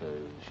daughter.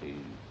 Is she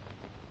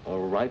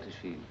all right? Is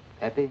she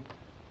happy?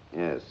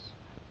 Yes,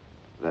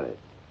 very.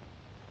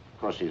 Of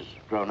course, she's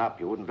grown up.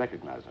 You wouldn't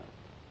recognize her.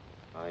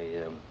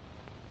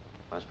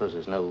 I suppose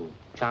there's no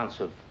chance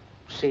of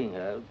seeing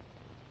her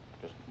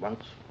just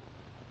once.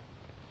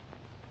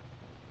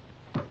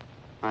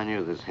 I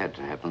knew this had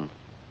to happen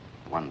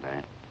one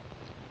day.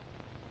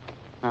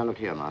 Now, look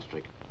here,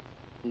 Maastricht.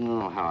 You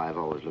know how I've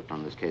always looked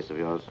on this case of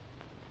yours.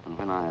 And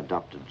when I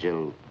adopted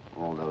Jill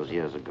all those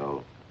years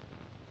ago,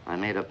 I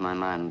made up my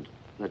mind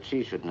that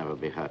she should never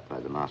be hurt by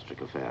the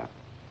Maastricht affair.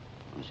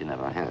 And she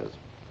never has.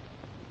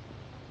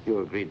 You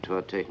agreed to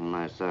her taking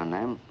my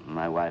surname.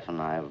 My wife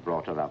and I have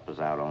brought her up as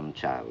our own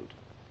child.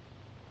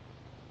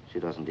 She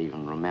doesn't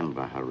even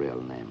remember her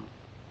real name.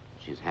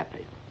 She's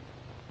happy.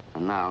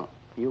 And now,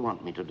 you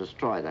want me to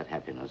destroy that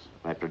happiness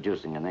by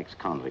producing an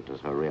ex-convict as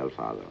her real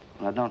father.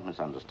 Now, don't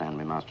misunderstand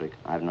me, Maastricht.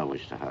 I've no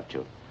wish to hurt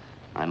you.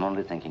 I'm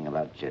only thinking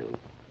about Jill.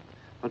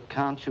 But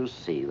can't you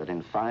see that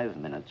in 5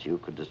 minutes you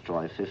could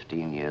destroy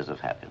 15 years of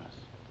happiness?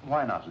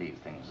 Why not leave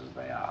things as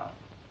they are?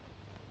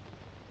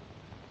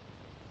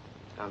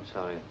 I'm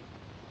sorry.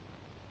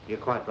 You're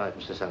quite right,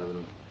 Mr.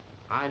 Sullivan.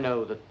 I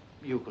know that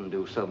you can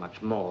do so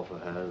much more for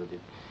her that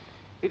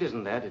it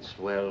isn't that. It's,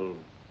 well,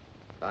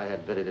 I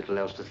had very little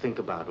else to think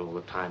about all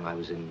the time I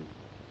was in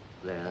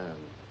there.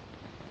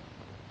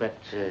 But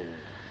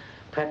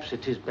perhaps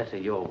it is better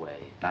your way.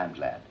 I'm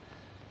glad.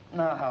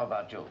 Now, how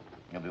about you?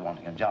 You'll be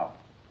wanting a job.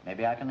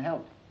 Maybe I can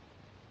help.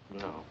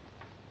 No.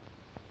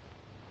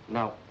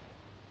 No.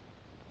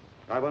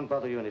 I won't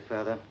bother you any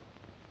further.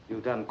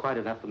 You've done quite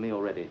enough for me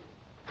already.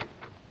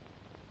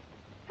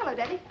 Hello,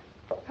 Daddy.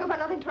 Hope I'm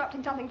not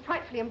interrupting something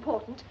frightfully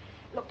important.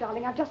 Look,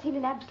 darling, I've just seen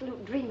an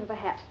absolute dream of a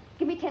hat.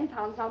 Give me £10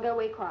 and I'll go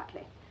away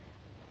quietly.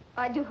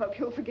 I do hope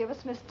you'll forgive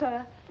us,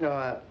 Mr...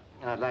 No,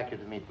 I'd like you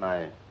to meet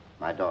my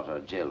daughter,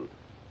 Jill.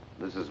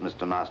 This is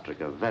Mr.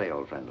 Maastricht, a very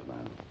old friend of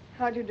mine.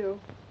 How do you do?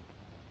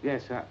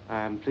 Yes,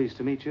 I'm pleased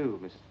to meet you,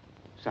 Miss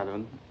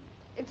Sullivan.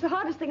 It's the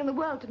hardest thing in the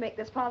world to make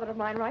this father of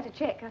mine write a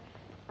check.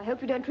 I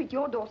hope you don't treat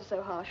your daughter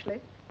so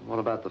harshly. What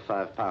about the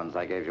 £5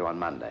 I gave you on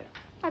Monday?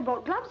 I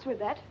bought gloves with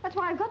that. That's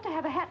why I've got to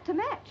have a hat to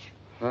match.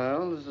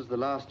 Well, this is the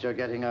last you're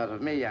getting out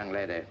of me, young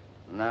lady.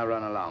 Now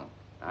run along.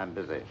 I'm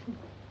busy.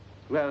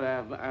 Well,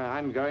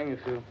 I'm going, if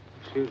you'll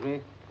excuse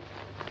me.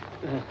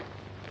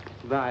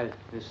 Goodbye,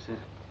 Miss...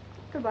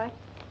 Goodbye.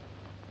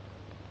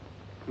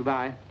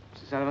 Goodbye,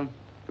 Mr. Sullivan.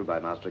 Goodbye,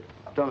 Maastricht.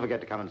 Don't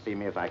forget to come and see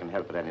me if I can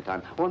help at any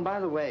time. Oh, and by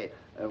the way,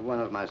 one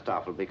of my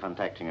staff will be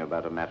contacting you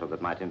about a matter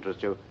that might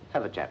interest you.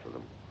 Have a chat with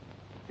them.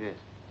 Yes.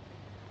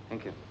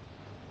 Thank you.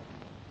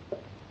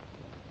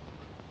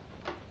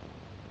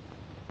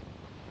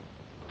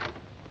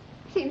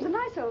 Seems a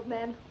nice old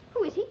man.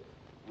 Who is he?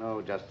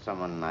 Oh, just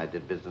someone I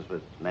did business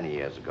with many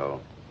years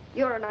ago.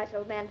 You're a nice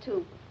old man,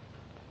 too.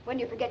 When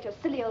you forget your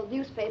silly old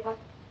newspaper.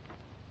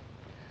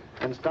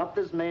 And stop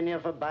this mania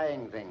for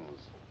buying things.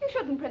 You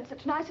shouldn't print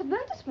such nice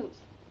advertisements.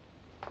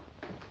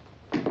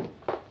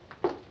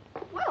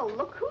 Well,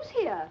 look who's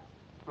here.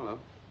 Hello.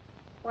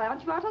 Why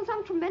aren't you out on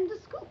some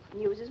tremendous scoop?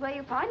 News is where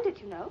you find it,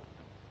 you know.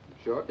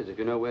 Sure it is, if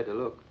you know where to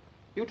look.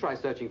 You try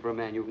searching for a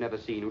man you've never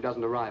seen who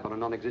doesn't arrive on a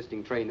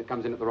non-existing train that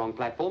comes in at the wrong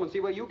platform and see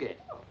where you get.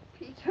 Oh,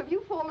 Pete, have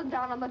you fallen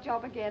down on the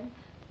job again?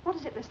 What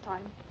is it this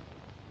time?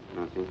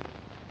 Nothing.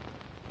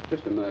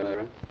 Just a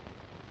murderer.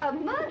 A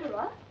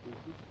murderer?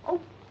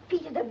 Oh,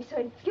 Peter, don't be so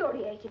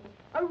infuriating.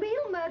 A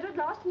real murderer at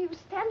last, and you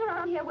stand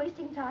around here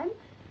wasting time?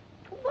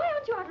 Why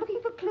aren't you out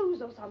looking for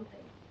clues or something?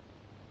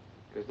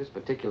 Because this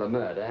particular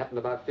murder happened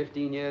about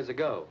 15 years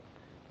ago.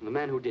 And the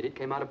man who did it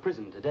came out of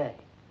prison today.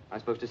 I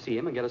was supposed to see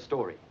him and get a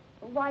story.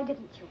 Why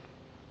didn't you?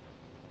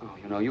 Oh,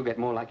 you know, you get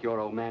more like your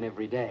old man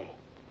every day.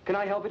 Can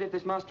I help it if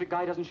this Maastricht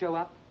guy doesn't show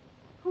up?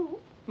 Who?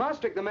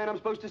 Maastricht, the man I'm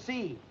supposed to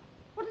see.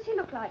 What does he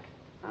look like?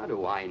 How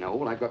do I know?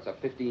 Well, I've got a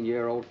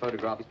 15-year-old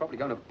photograph. He's probably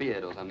grown a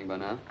beard or something by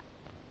now.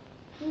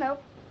 No,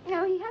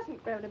 he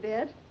hasn't grown a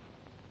beard.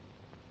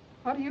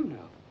 How do you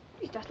know?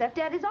 He's just left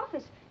Daddy's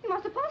office. You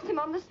must have passed him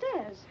on the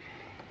stairs.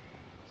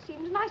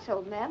 Seems a nice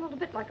old man, not a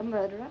bit like a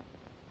murderer.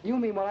 You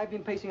mean while I've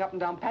been pacing up and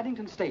down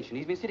Paddington Station,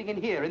 he's been sitting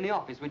in here in the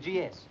office with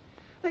GS?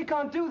 They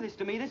can't do this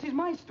to me. This is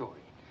my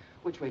story.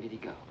 Which way did he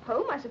go?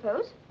 Home, I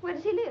suppose. Where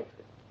does he live?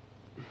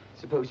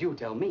 Suppose you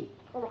tell me.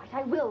 All right,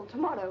 I will,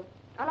 tomorrow.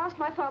 I'll ask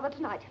my father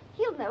tonight.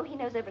 He'll know. He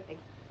knows everything.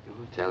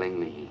 You're telling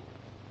me.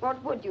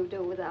 What would you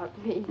do without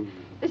me?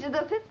 This is the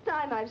 5th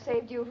time I've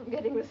saved you from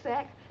getting the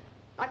sack.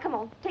 Now, come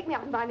on. Take me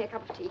out and buy me a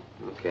cup of tea.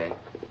 Okay.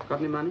 Got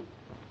any money?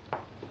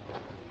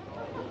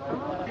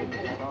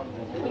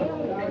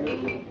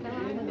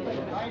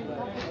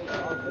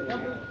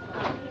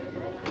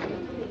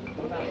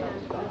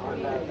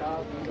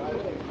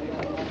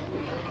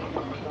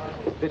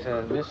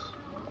 Bitter, miss.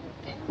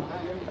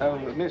 Oh,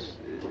 miss,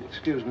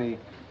 excuse me.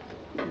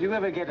 Do you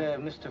ever get a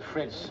Mr.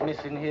 Fred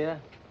Smith in here?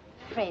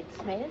 Fred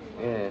Smith?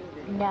 Yes.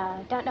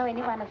 No, don't know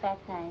anyone of that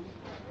name.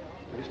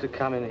 He used to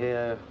come in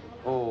here,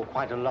 oh,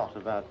 quite a lot,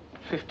 about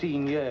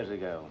 15 years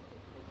ago.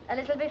 A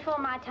little before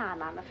my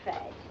time, I'm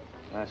afraid.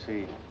 I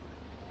see.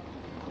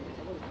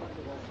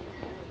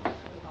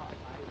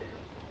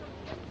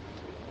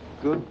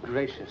 Good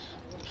gracious.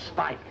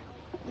 Spike.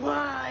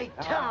 Why,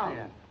 Tom!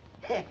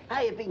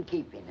 How you been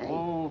keeping, eh?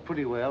 Oh,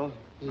 pretty well.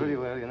 Pretty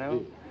well, you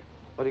know.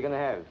 What are you going to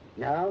have?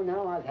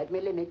 No, I've had my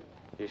limit.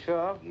 You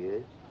sure?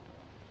 Yes.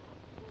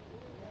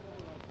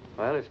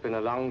 Well, it's been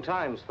a long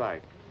time,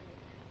 Spike.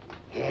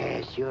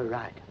 Yes, you're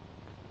right.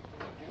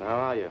 How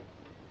are you?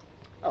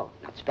 Oh,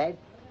 not so bad.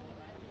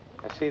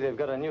 I see they've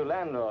got a new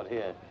landlord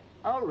here.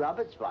 Oh,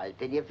 Roberts, why, I've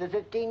been here for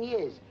 15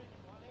 years.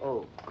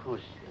 Oh, of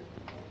course.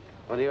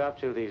 What are you up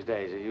to these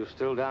days? Are you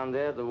still down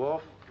there at the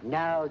wharf?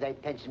 No, they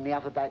pensioned me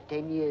off about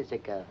 10 years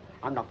ago.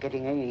 I'm not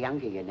getting any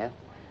younger, you know.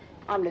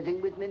 I'm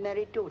living with my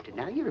married daughter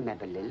now. You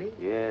remember Lily?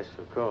 Yes,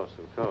 of course,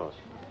 of course.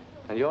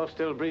 And you're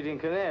still breeding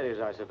canaries,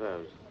 I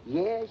suppose?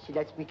 Yes, she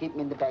lets me keep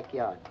them in the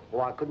backyard.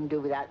 Oh, I couldn't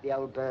do without the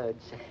old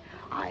birds.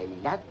 I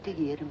love to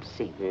hear them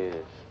sing. Yes.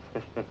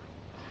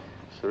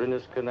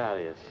 Serinus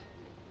canarius.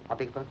 I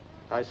beg your pardon?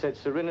 I said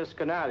Serinus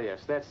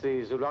canarius. That's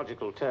the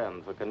zoological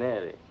term for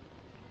canary.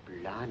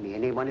 Blimey,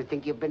 anyone would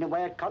think you've been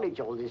away at college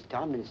all this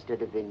time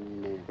instead of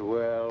in...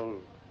 Well,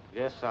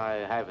 yes,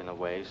 I have in a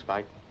way,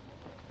 Spike.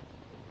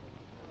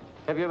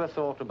 Have you ever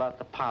thought about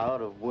the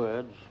power of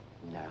words?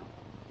 No.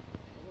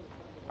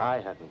 I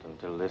hadn't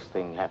until this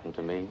thing happened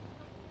to me.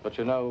 But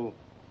you know,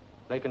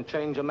 they can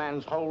change a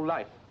man's whole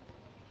life.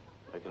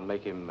 They can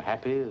make him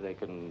happy. They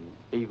can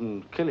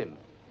even kill him.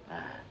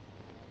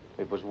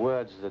 It was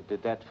words that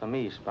did that for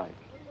me, Spike.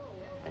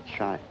 That's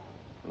right.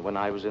 And when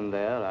I was in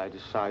there, I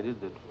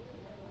decided that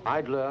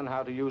I'd learn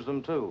how to use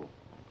them too.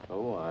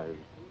 So I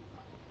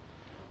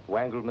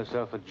wangled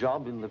myself a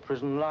job in the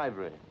prison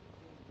library.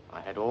 I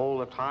had all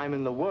the time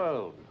in the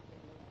world.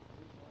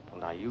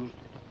 And I used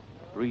it.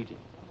 Reading.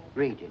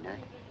 Reading, eh?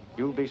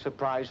 You'll be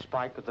surprised,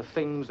 Spike, at the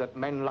things that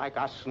men like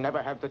us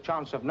never have the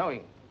chance of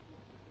knowing.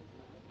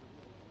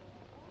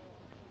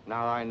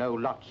 Now I know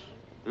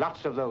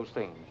lots of those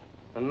things.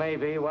 And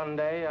maybe one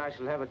day I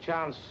shall have a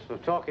chance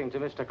of talking to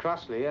Mr.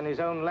 Crossley in his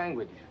own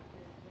language.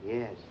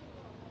 Yes,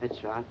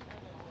 that's right.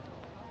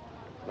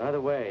 By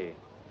the way,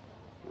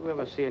 you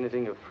ever see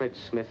anything of Fred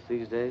Smith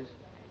these days?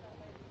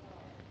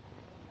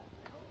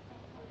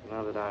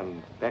 Now that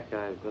I'm back,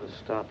 I've got to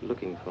start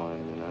looking for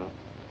him, you know.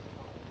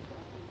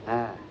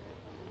 Ah.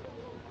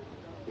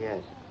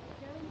 Yes.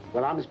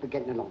 Well, I must be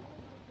getting along.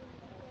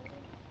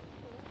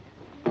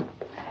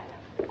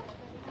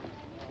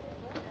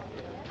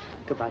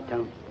 Goodbye,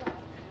 Tom.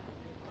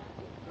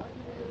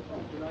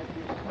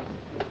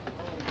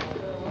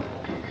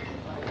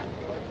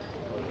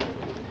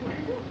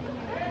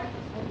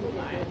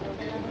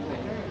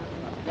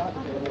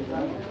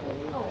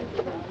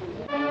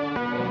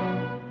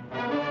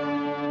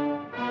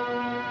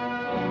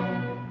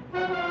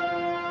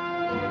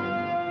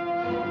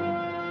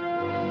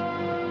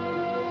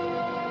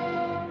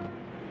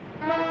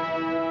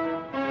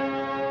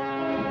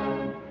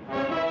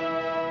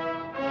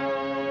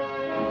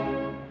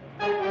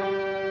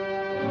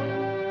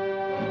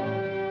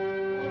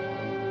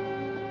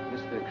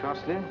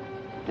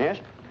 Yes?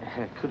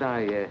 Could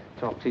I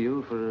talk to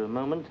you for a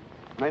moment?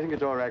 I think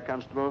it's all right,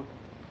 Constable.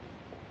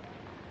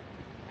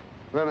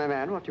 Well, my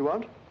man, what do you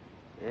want?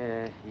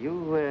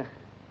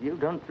 You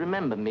don't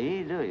remember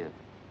me, do you?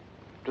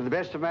 To the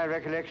best of my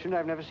recollection,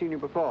 I've never seen you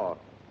before.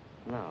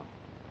 No.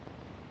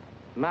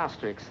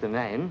 Maastricht's the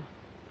name.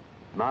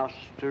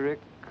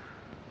 Maastricht?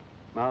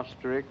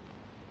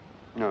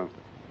 No.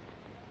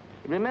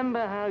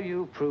 Remember how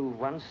you proved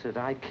once that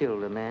I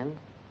killed a man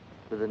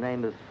with the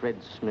name of Fred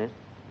Smith?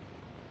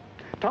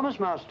 Thomas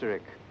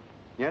Maastricht.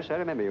 Yes, I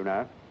remember you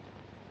now.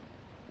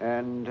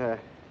 And,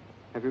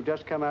 have you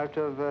just come out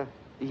of,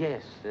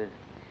 Yes.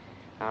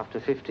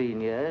 After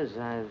 15 years,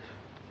 I've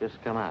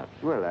just come out.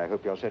 Well, I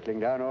hope you're settling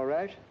down all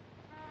right.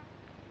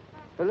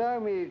 Allow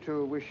me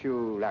to wish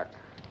you luck,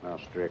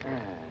 Maastricht.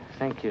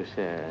 Thank you,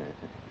 sir.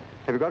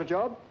 Have you got a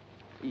job?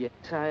 Yes,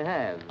 I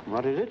have.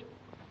 What is it?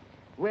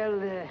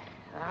 Well,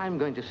 I'm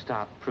going to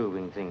start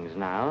proving things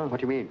now. What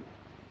do you mean?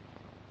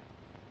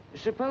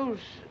 Suppose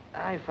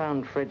I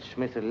found Fred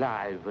Smith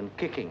alive and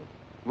kicking.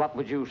 What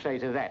would you say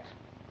to that?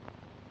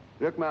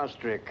 Look,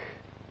 Maastricht,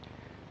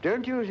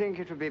 don't you think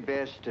it would be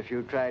best if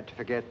you tried to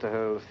forget the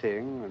whole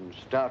thing and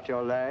start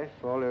your life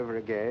all over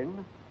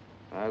again?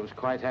 I was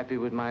quite happy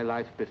with my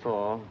life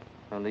before,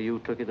 only you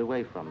took it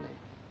away from me.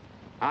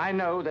 I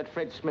know that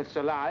Fred Smith's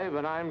alive,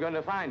 and I'm going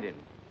to find him.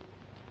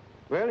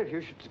 Well, if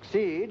you should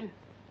succeed,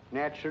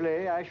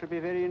 naturally, I shall be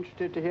very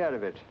interested to hear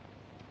of it.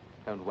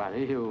 Don't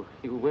worry, you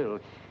will.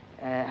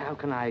 How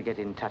can I get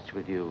in touch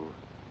with you?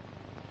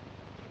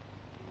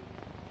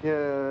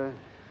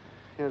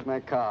 Here's my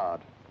card.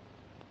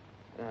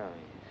 Oh,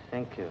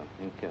 thank you.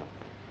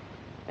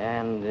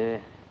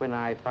 And when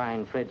I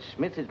find Fred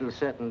Smith, it'll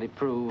certainly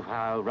prove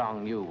how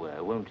wrong you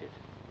were, won't it?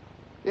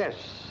 Yes,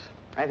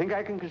 I think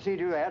I can concede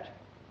you that.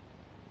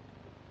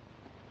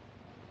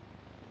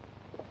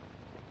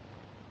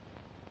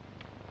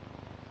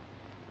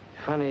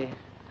 Funny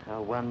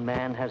how one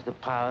man has the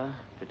power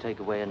to take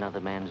away another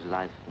man's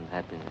life and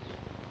happiness,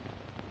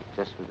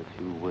 just with a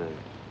few words.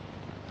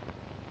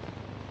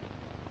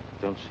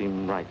 Don't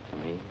seem right to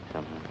me,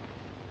 somehow.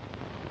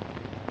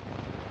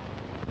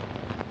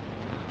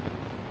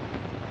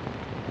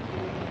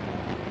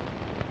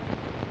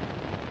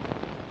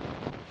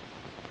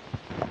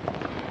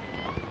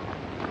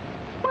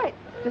 Why,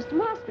 Mr.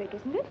 Maastricht,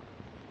 isn't it?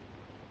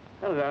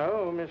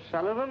 Hello, Miss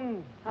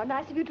Sullivan. How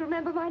nice of you to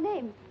remember my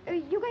name.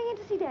 You going in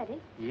to see Daddy?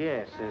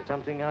 Yes,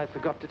 something I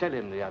forgot to tell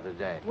him the other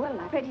day. Well,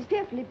 I'm afraid he's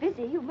fearfully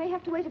busy. You may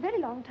have to wait a very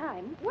long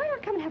time. Why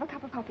not come and have a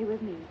cup of coffee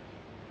with me?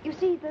 You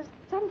see, there's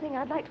something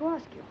I'd like to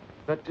ask you.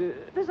 But,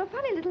 There's a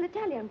funny little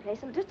Italian place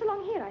just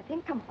along here, I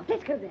think. Come on,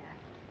 let's go there.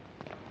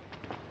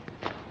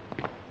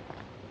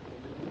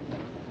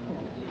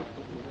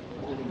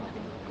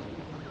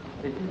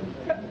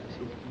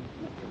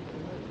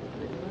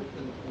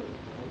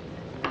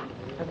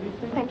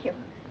 Thank you.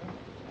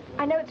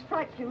 I know it's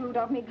frightfully rude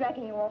of me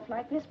dragging you off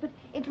like this, but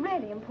it's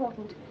really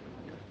important.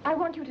 I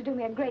want you to do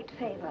me a great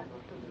favor.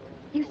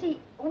 You see,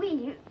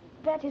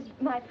 that is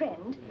my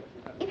friend,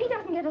 if he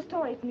doesn't get a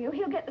story from you,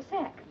 he'll get the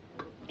sack.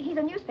 He's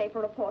a newspaper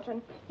reporter,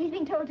 and he's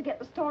been told to get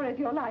the story of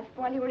your life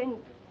while you were in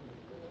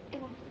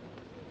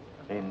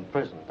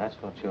prison, that's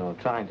what you're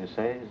trying to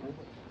say, isn't it?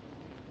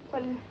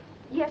 Well,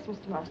 yes,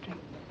 Mr. Maastricht.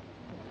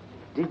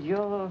 Did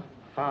your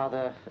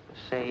father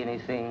say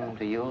anything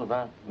to you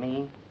about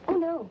me? Oh,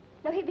 no.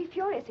 No, he'd be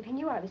furious if he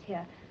knew I was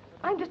here.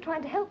 I'm just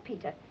trying to help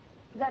Peter.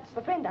 That's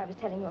the friend I was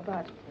telling you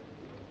about.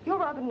 You're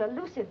rather an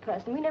elusive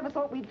person. We never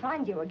thought we'd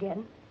find you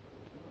again.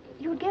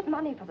 You'd get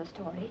money for the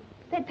story.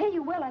 They'd pay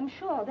you well, I'm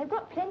sure. They've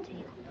got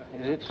plenty.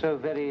 Is it so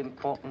very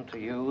important to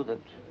you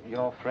that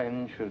your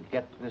friend should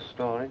get this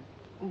story?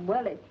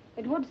 Well,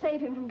 it would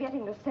save him from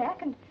getting the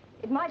sack, and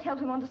it might help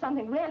him onto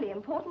something really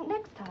important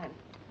next time.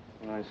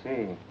 I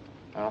see.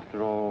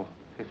 After all,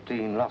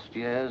 15 lost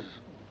years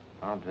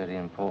aren't very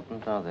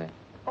important, are they?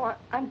 Oh,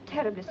 I'm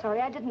terribly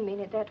sorry. I didn't mean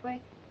it that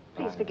way.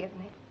 Please forgive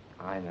me.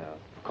 I know.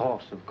 Of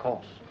course, of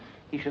course.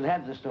 He should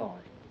have the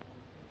story.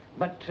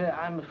 But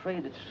I'm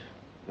afraid it's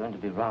going to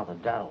be rather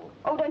dull.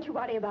 Oh, don't you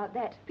worry about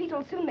that. Peter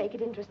will soon make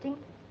it interesting.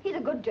 He's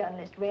a good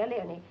journalist,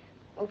 really,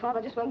 well,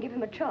 Father just won't give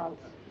him a chance.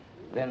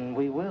 Then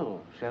we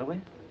will, shall we?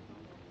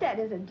 Dad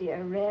is a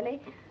dear, really.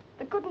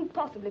 There couldn't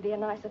possibly be a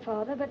nicer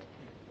father, but,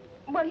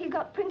 well, he's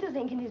got printer's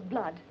ink in his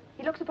blood.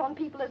 He looks upon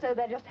people as though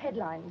they're just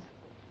headlines.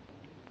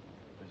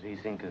 Does he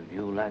think of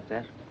you like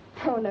that?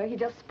 Oh, no, he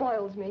just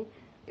spoils me.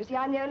 You see,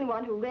 I'm the only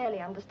one who really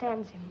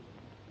understands him.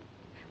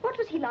 What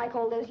was he like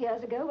all those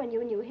years ago when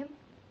you knew him?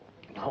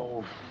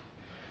 Oh,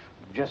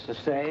 just the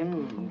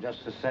same,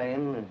 just the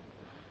same.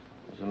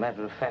 As a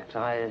matter of fact,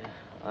 I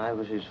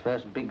was his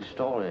first big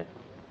story.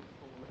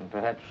 And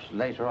perhaps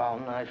later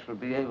on I shall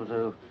be able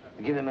to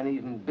give him an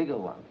even bigger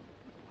one.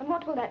 And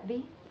what will that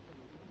be?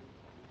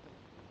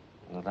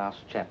 The last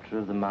chapter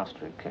of the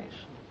Maastricht case.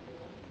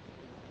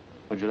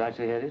 Would you like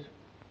to hear it?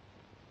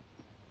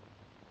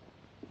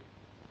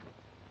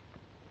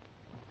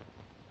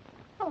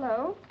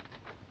 Hello.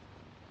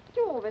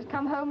 You always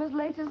come home as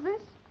late as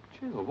this?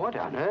 Jill, what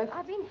on earth?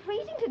 I've been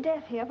freezing to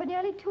death here for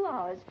nearly 2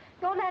 hours.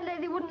 Your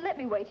landlady wouldn't let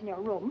me wait in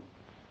your room.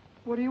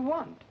 What do you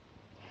want?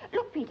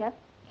 Look, Peter,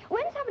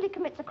 when somebody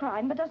commits a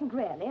crime but doesn't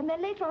really, and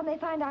then later on they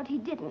find out he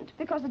didn't,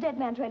 because the dead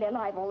man's really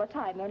alive all the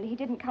time, only he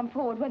didn't come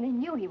forward when they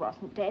knew he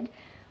wasn't dead,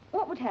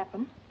 what would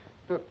happen?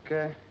 Look,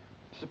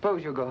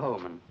 suppose you go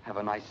home and have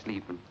a nice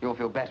sleep and you'll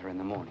feel better in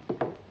the morning.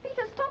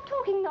 Peter, stop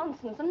talking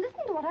nonsense and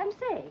listen to what I'm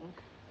saying.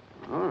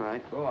 All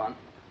right, go on.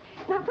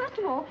 Now, first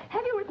of all,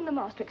 have you written the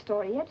Maastricht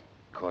story yet?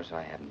 Of course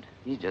I haven't.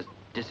 He's just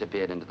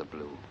disappeared into the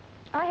blue.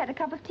 I had a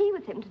cup of tea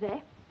with him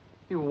today.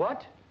 You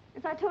what?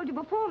 As I told you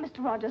before,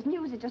 Mr. Rogers,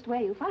 news is just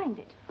where you find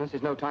it. This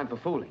is no time for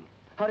fooling.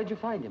 How did you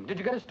find him? Did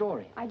you get a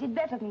story? I did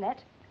better than that.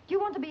 Do you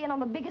want to be in on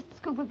the biggest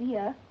scoop of the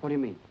year? What do you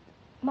mean?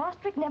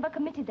 Maastricht never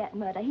committed that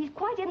murder. He's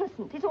quite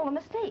innocent. It's all a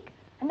mistake.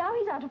 And now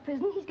he's out of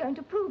prison, he's going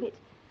to prove it.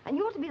 And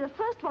you ought to be the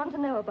first one to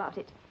know about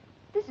it.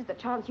 This is the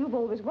chance you've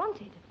always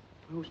wanted.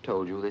 Who's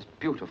told you this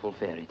beautiful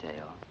fairy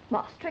tale?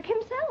 Maastricht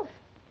himself.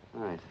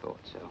 I thought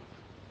so.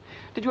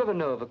 Did you ever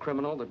know of a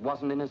criminal that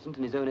wasn't innocent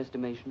in his own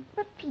estimation?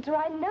 But, Peter,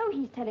 I know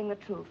he's telling the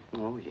truth.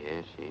 Oh,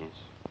 yes, yes.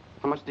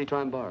 How much did he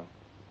try and borrow?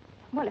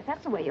 Well, if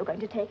that's the way you're going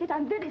to take it,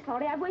 I'm very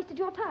sorry I've wasted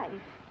your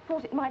time.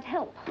 Thought it might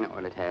help. No,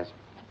 well, it has.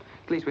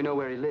 At least we know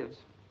where he lives.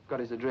 Got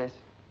his address.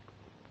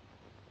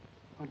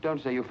 Oh,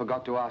 don't say you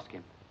forgot to ask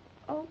him.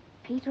 Oh,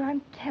 Peter,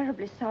 I'm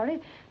terribly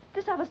sorry.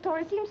 This other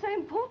story seems so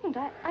important.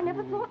 I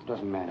never thought... It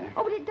doesn't matter.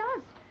 Oh, but it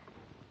does.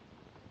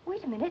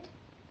 Wait a minute.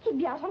 He'd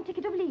be out on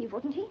ticket of leave,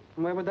 wouldn't he?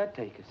 And where would that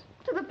take us?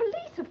 To the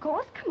police, of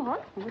course. Come on.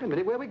 Wait a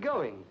minute. Where are we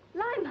going?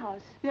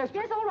 Limehouse. Yes.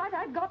 Yes, all right.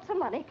 I've got some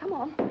money. Come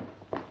on.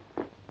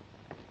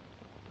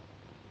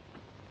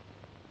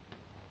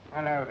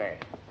 Hello there.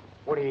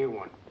 What do you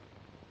want?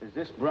 Is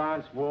this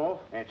Bryant's Wharf?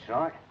 That's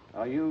right.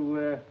 Are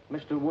you,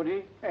 Mr.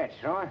 Woody? That's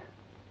right.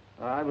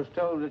 I was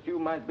told that you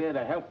might be able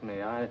to help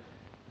me.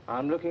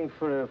 I'm looking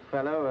for a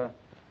fellow.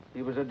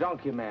 He was a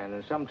donkey man,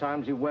 and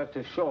sometimes he worked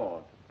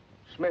ashore.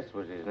 Smith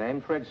was his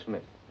name, Fred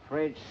Smith.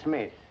 Fred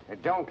Smith, a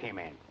donkey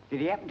man. Did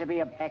he happen to be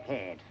a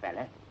black-haired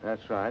fella?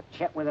 That's right.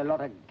 Chap with a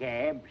lot of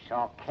gab,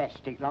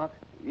 sarcastic-like?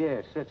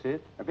 Yes, that's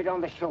it. A bit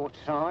on the short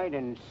side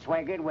and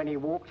swaggered when he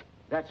walked?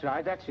 That's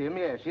right, that's him,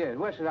 yes, yes.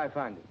 Where should I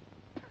find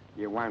him?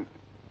 You won't.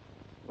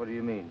 What do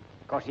you mean?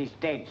 'Cause he's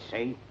dead,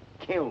 see?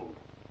 Killed.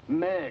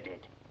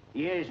 Murdered.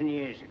 Years and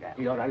years ago.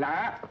 You're a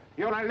liar.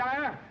 You're a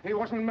liar. He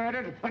wasn't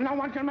murdered, and no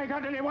one can make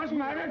out that he was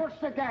murdered. What's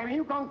the game? Are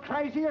you gone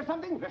crazy or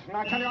something? Listen,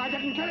 I tell you, I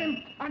didn't kill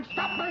him. And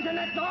stop making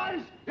that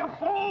noise, you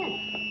fool!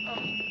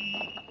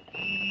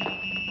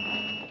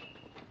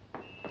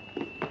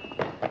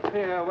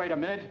 Here, wait a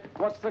minute.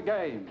 What's the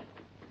game?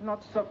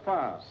 Not so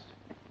fast.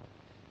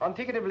 On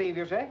ticket of leave,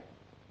 you say?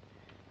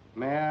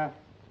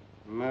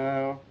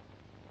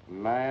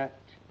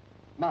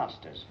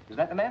 Masters. Is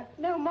that the man?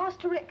 No,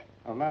 Maastricht.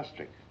 Oh,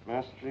 Maastricht.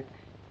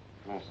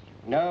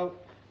 No,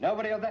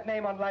 nobody of that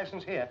name on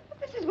license here.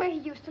 This is where he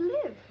used to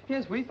live.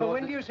 Yes, we thought... Well,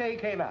 when do you say he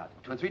came out?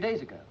 2 or 3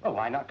 days ago. Oh,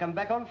 why not come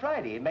back on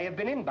Friday? He may have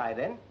been in by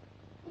then.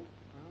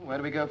 Well, where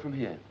do we go from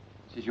here?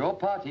 This is your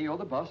party. You're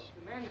the boss.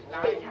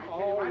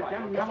 All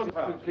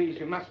right. Please,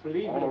 you must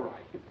believe me. All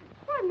right.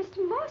 Why,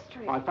 Mr.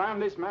 Maastricht. I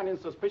found this man in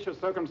suspicious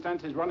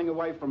circumstances running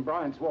away from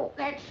Bryant's Wharf.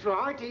 That's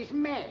right, he's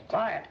mad.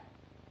 Quiet.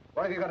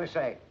 What have you got to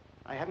say?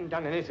 I haven't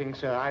done anything,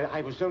 sir.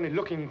 I was only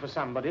looking for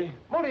somebody.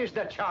 What is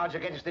the charge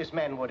against this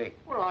man, Woody?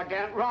 Well, I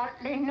don't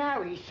rightly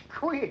know. He's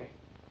queer.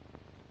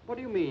 What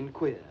do you mean,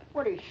 queer?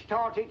 Well, he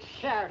started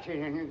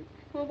shouting and...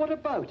 Well, what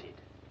about it?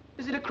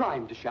 Is it a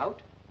crime to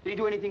shout? Did he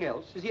do anything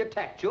else? Has he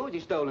attacked you? Has he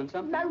stolen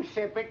something? No,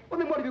 sir, but... Well,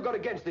 then what have you got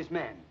against this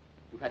man?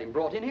 You've had him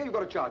brought in here, you've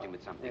got to charge him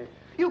with something.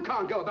 You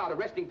can't go about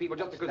arresting people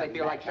just because they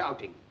feel like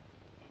shouting.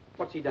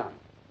 What's he done?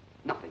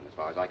 Nothing, as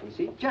far as I can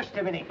see. Just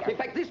a minute. In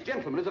fact, this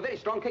gentleman has a very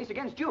strong case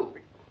against you.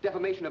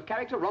 Defamation of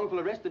character, wrongful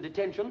arrest, and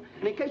detention.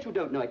 And in case you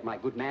don't know it, my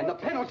good man, the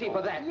penalty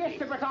for that... Yes,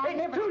 sir, but I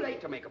never... It's too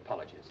late to make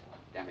apologies.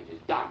 Damage is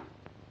done.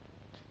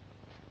 Would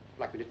you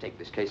like me to take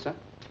this case, sir?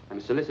 I'm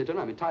a solicitor,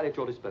 and I'm entirely at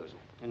your disposal.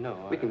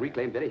 No, We can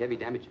reclaim very heavy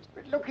damages.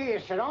 But look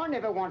here, sir, I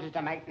never wanted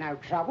to make no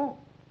trouble.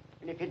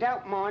 And if you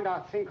don't mind, I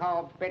think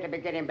I'll better be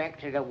getting back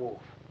to the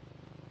wharf.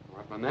 All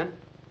right, my man.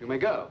 You may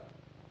go.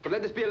 But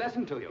let this be a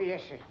lesson to you.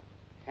 Yes, sir.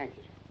 Thank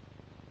you, sir.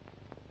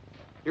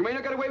 You may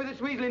not get away with it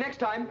so easily next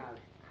time.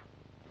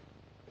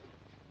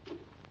 No.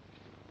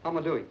 How am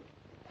I doing?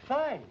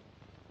 Fine.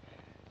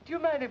 Do you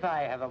mind if I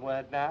have a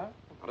word now?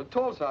 Not at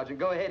all, Sergeant.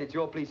 Go ahead. It's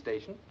your police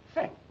station.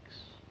 Thanks.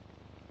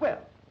 Well,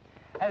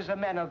 as a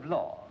man of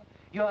law,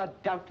 you are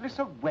doubtless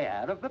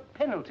aware of the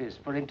penalties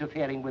for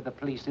interfering with the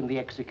police in the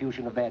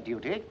execution of their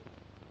duty.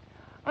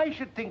 I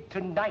should think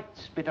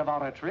tonight's bit of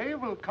oratory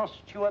will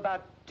cost you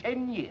about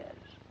 10 years.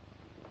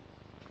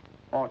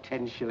 Or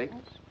 10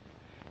 shillings.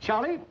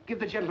 Charlie,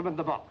 give the gentleman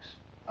the box.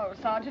 Oh,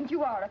 Sergeant,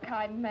 you are a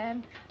kind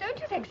man. Don't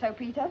you think so,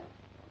 Peter?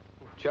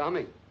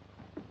 Charming.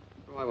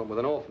 Oh, I went with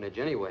an orphanage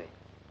anyway.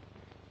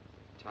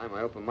 The time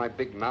I opened my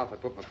big mouth, I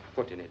put my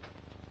foot in it.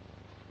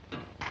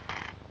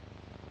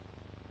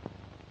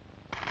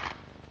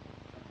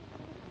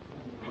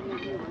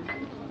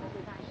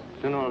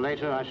 Sooner or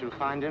later, I shall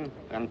find him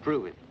and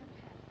prove it.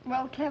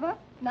 Well, clever.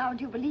 Now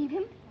do you believe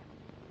him?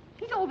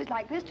 He's always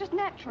like this, just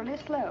naturally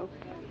slow.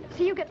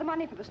 See, you get the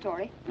money for the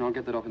story. I'll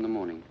get that off in the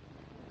morning.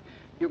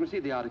 You can see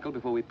the article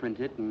before we print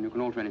it, and you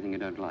can alter anything you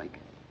don't like.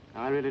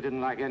 I really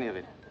didn't like any of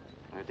it.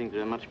 I think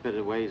there are much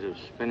better ways of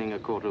spending a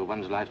quarter of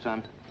one's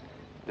lifetime.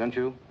 Don't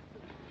you?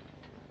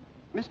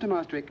 Mr.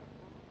 Maastricht,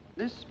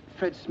 this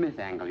Fred Smith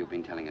angle you've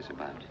been telling us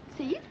about.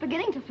 See, it's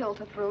beginning to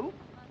filter through.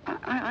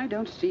 I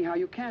don't see how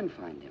you can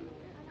find him.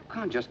 You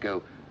can't just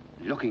go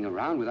looking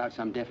around without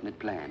some definite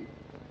plan.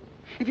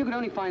 If you could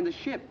only find the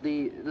ship,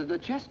 the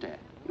Chester,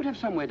 you'd have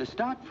somewhere to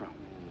start from.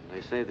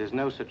 They say there's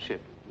no such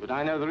ship, but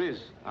I know there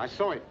is. I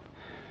saw it.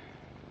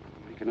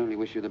 I can only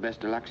wish you the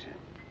best of luck,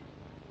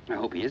 sir. I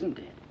hope he isn't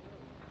dead.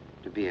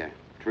 It'd be a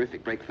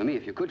terrific break for me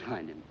if you could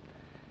find him.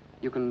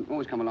 You can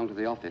always come along to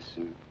the office,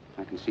 and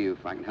I can see you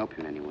if I can help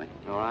you in any way.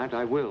 All right,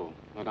 I will.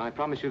 But I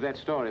promise you that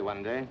story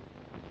one day.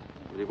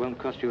 But it won't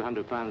cost you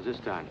 £100 this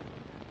time.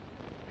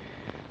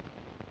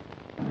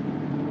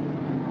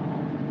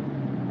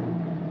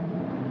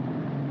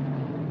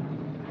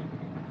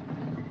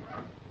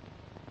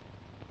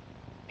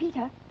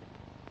 Peter?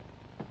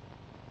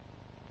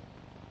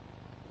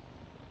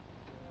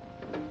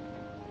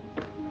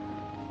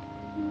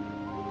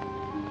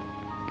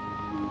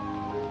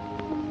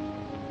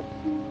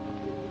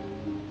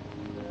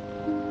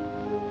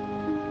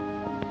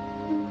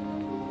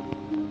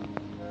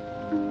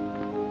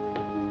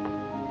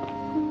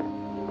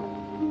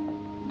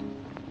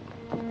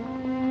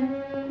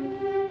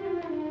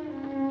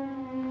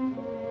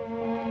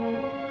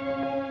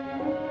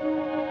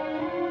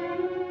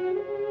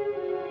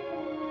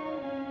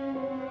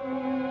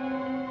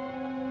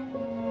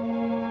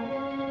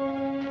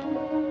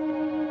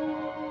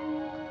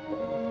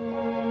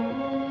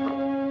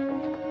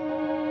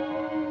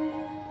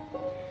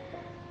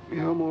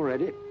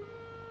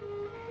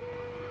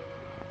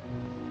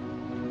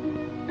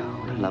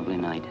 Lovely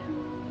night.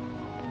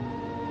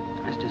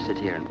 Let's just sit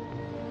here and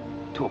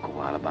talk a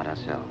while about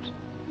ourselves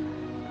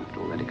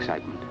after all that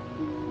excitement.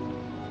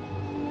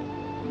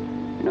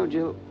 You know,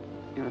 Jill,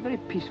 you're a very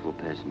peaceful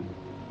person.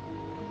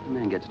 When a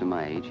man gets to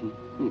my age, he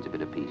needs a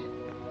bit of peace.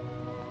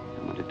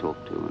 Someone to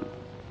talk to and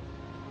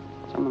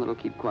someone that'll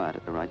keep quiet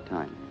at the right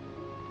time,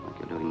 like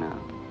you're doing now.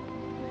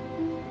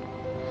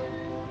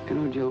 You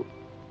know, Jill,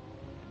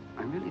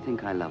 I really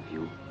think I love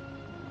you.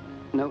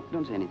 No,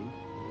 don't say anything.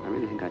 I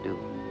really think I do.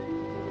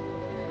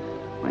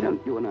 Why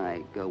don't you and I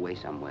go away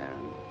somewhere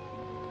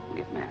and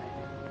get married?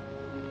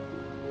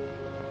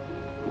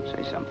 I'll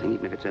say something,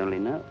 even if it's only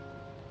no.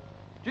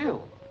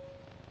 Jill!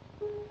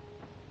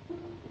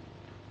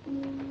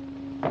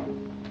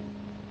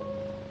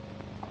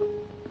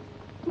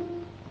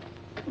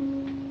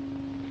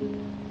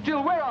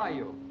 Jill, where are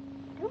you?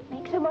 Don't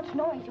make so much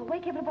noise. You'll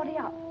wake everybody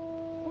up.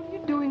 What are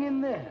you doing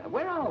in there?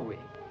 Where are we?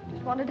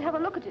 Just wanted to have a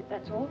look at it,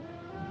 that's all.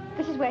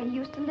 This is where he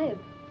used to live.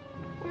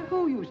 Where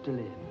who used to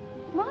live?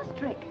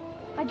 Maastricht.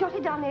 I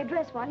jotted down the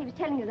address while he was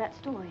telling you that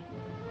story.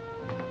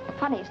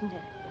 Funny, isn't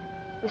it?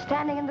 We're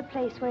standing in the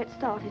place where it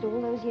started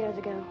all those years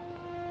ago.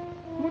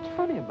 What's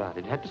funny about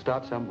it? It had to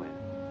start somewhere.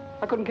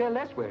 I couldn't care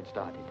less where it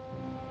started.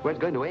 Where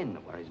it's going to end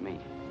that worries me.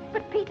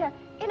 But, Peter,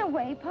 in a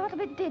way, part of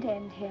it did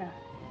end here.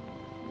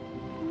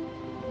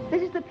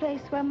 This is the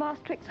place where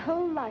Maastricht's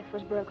whole life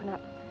was broken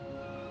up.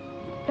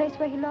 The place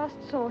where he last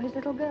saw his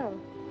little girl.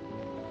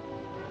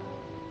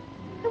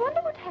 I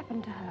wonder what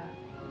happened to her.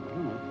 I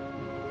don't know.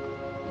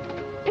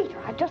 Peter,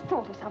 I've just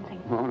thought of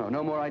something. Oh, no,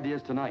 no more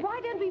ideas tonight. Why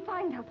don't we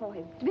find her for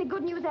him? To be a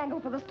good news angle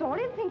for the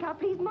story and think how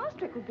pleased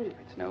Maastricht would be.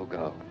 It's no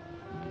go.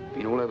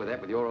 Been all over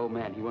that with your old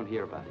man. He won't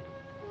hear about it.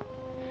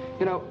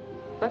 You know,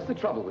 that's the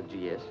trouble with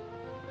GS.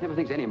 He never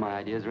thinks any of my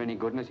ideas are any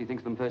good unless he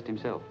thinks them first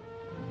himself.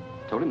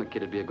 Told him the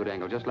kid would be a good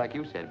angle, just like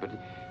you said, but...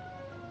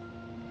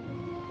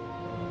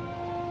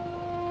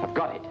 I've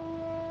got it.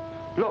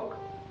 Look.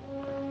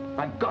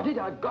 I've got it,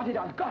 I've got it,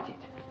 I've got it.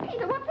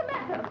 Peter, what's the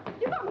matter?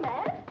 You're not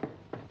mad?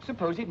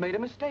 Suppose he'd made a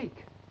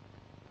mistake.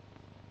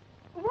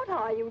 What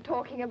are you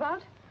talking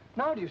about?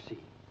 Now do you see?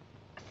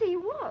 See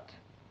what?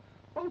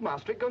 Old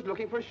Maastricht goes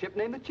looking for a ship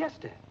named the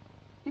Chester.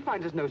 He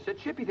finds there's no such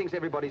ship. He thinks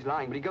everybody's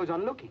lying, but he goes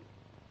on looking.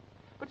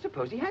 But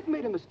suppose he had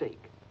made a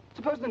mistake.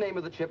 Suppose the name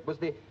of the ship was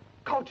the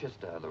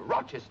Colchester, the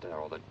Rochester,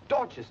 or the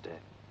Dorchester.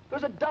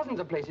 Those are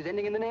dozens of places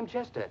ending in the name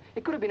Chester.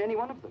 It could have been any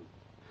one of them.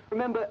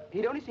 Remember,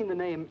 he'd only seen the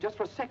name just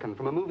for a second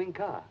from a moving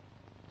car.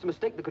 It's a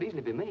mistake that could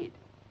easily be made.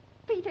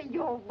 Peter,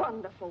 you're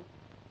wonderful.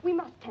 We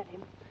must tell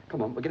him.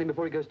 Come on, we'll get him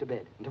before he goes to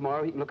bed. And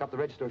tomorrow he can look up the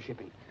register of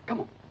shipping.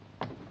 Come on.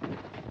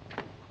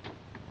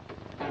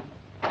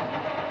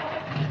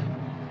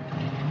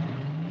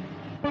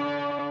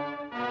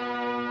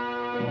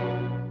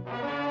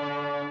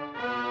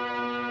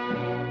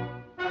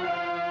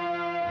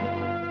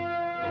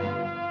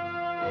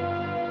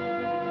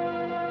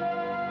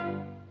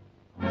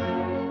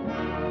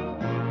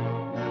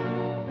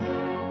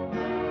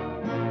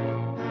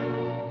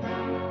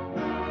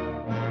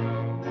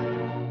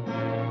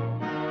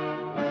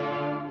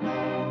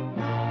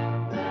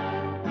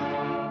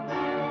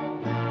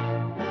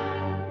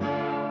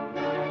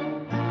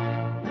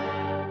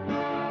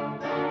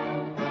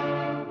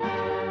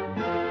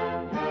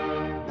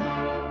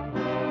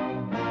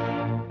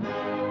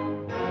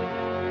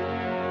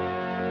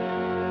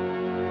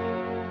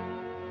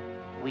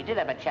 We did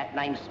have a chap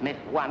named Smith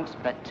once,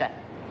 but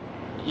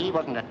he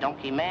wasn't a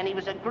donkey man. He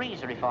was a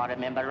greaser, if I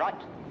remember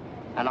right.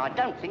 And I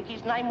don't think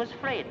his name was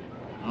Fred.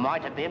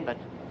 Might have been, but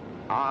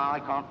I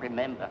can't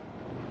remember.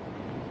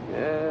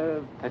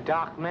 A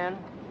dark man?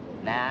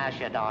 Now,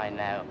 should I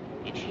know?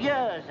 It's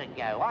years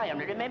ago. I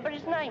only remember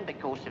his name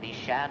because of his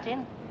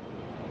shouting.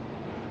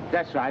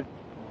 That's right.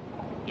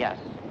 Yes.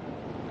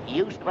 He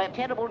used to have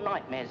terrible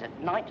nightmares at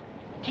night.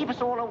 Keep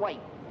us all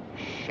awake.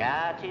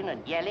 Shouting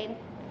and yelling.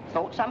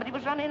 Thought somebody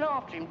was running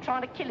after him,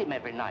 trying to kill him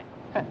every night.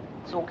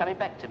 It's all coming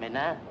back to me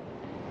now.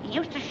 He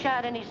used to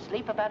shout in his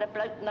sleep about a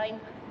bloke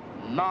named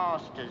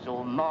Masters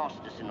or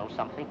Masterson or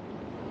something.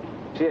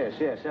 Yes,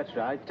 that's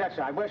right. That's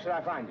right. Where should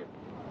I find him?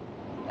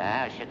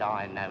 How should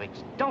I know?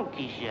 It's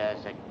donkey's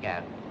years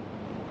ago.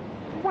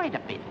 Wait a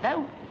bit,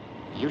 though.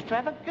 He used to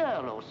have a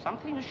girl or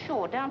something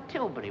ashore down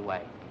Tilbury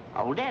way.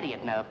 Old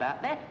Eddie'd know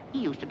about that. He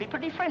used to be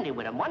pretty friendly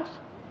with him once.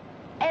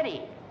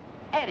 Eddie,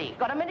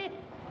 got a minute?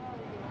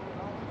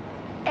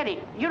 Eddie,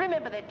 you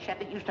remember that chap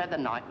that used to have the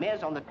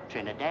nightmares on the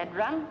Trinidad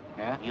run?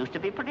 Yeah? Used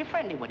to be pretty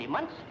friendly with him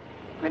once.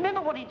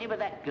 Remember what he did with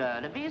that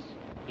girl of his?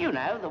 You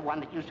know, the one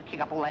that used to kick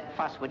up all that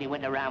fuss when he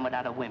went around with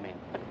other women.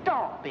 A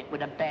dark bit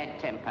with a bad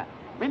temper.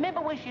 Remember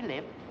where she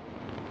lived?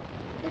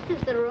 This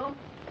is the room.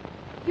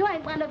 You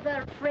ain't one of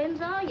her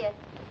friends, are you?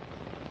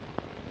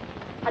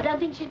 I don't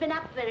think she's been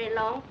up very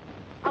long.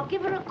 I'll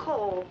give her a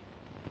call.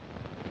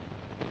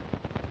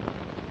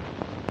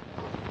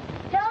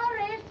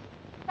 Doris,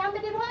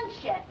 somebody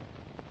wants you.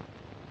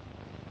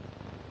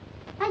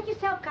 Make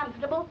yourself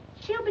comfortable.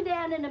 She'll be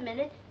down in a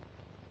minute.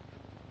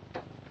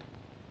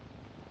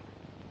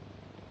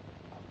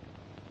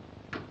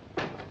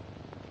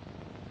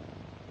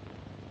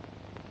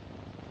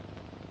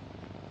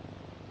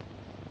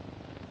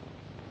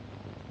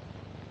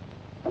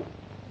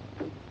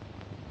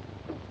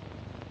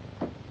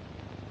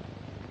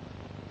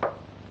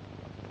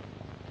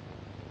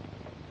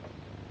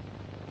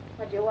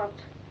 What do you want?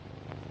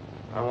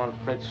 I want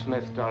Fred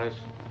Smith, Doris.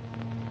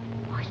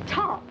 Why,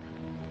 Tom.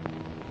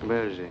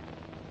 Where is he?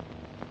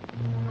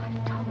 Why,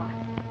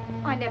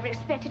 Tom, I never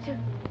expected to.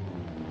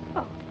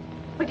 Oh,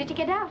 where did you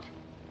get out?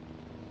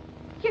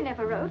 You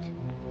never wrote.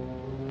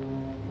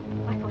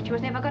 I thought you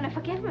was never going to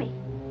forgive me.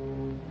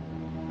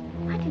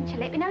 Why didn't you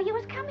let me know you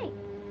was coming?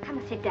 Come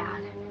and sit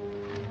down.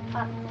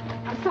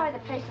 I'm sorry the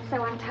place is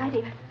so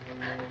untidy.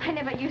 I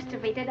never used to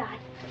be, did I?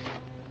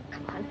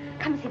 Come on,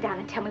 come and sit down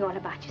and tell me all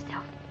about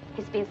yourself.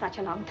 It's been such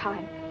a long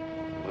time.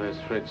 Where's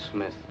Fred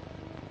Smith?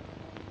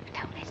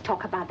 Don't let's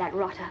talk about that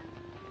rotter.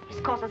 He's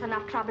caused us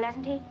enough trouble,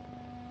 hasn't he?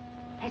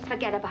 Let's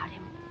forget about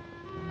him.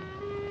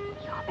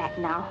 You're back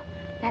now.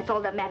 That's all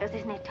that matters,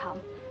 isn't it,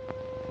 Tom?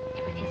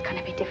 Everything's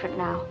gonna be different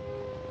now.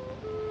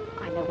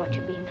 I know what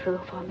you've been through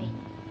for me.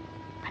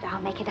 But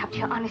I'll make it up to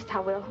you, honest I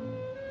will.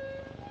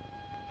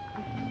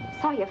 I'm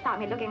sorry you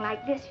found me looking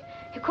like this.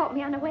 You caught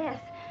me unawares.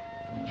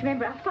 Do you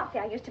remember how fussy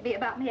I used to be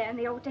about my hair in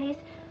the old days?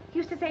 You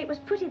used to say it was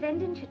pretty then,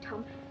 didn't you,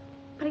 Tom?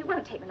 But it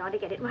won't take me long to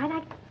get it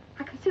right.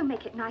 I can soon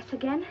make it nice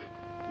again.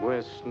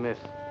 Where's Smith?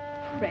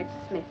 Fred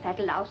Smith, that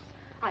louse.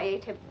 I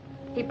ate him.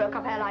 He broke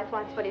up our life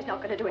once, but he's not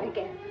going to do it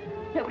again.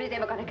 Nobody's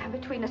ever going to come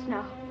between us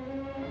now.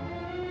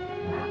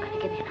 You're not going to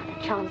give me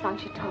another chance,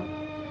 aren't you, Tom?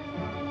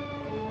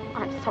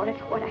 I'm sorry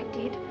for what I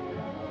did.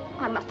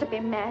 I must have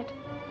been mad.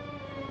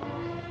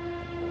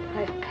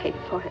 I've paid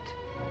for it.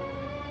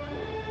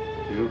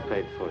 You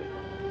paid for it.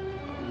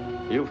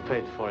 You've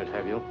paid for it,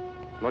 have you?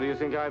 What do you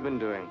think I've been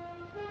doing?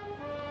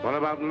 What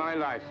about my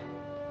life?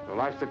 The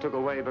life that took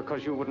away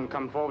because you wouldn't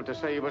come forward to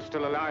say you were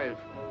still alive.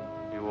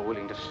 You were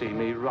willing to see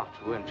me rot,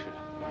 weren't you?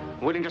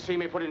 Willing to see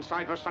me put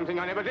inside for something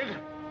I never did?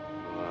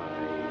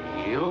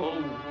 Why, you...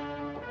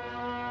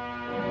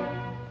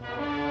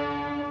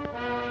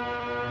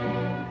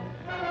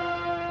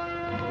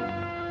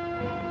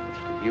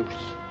 What's the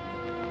use?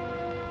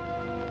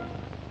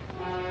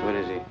 Where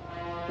is he?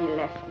 He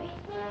left me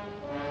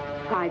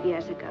 5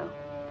 years ago.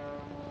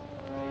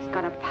 He's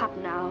got a pub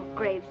now,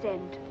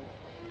 Gravesend.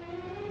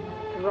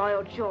 The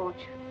Royal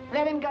George.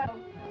 Let him go.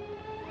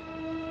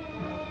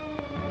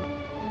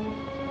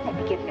 Let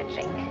me give you a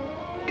drink.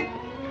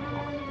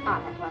 I'll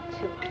have one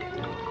too.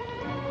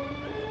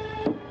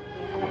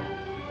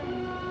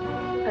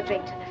 A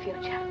drink to the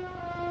future.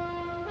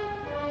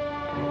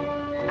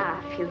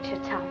 Our future,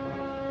 Tom.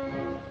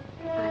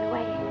 By the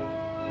way,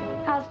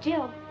 how's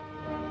Jill?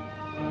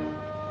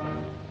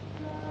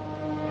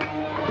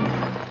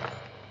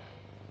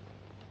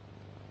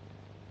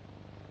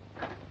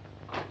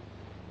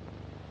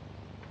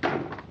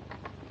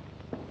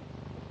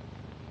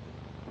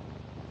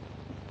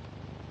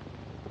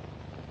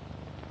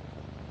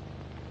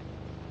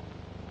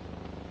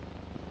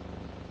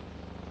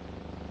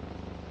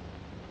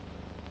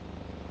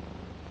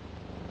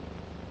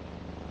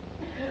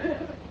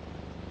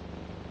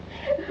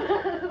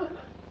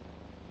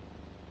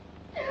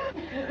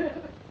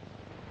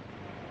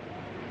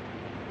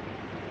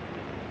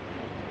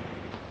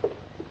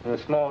 A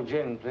small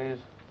gin, please.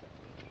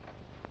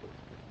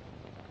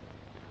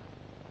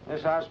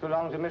 This house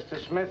belongs to Mr.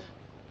 Smith.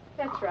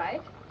 That's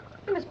right.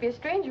 You must be a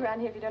stranger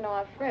around here if you don't know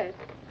our Fred.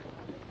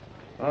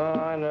 Oh,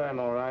 I know him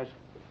all right.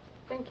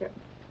 Thank you.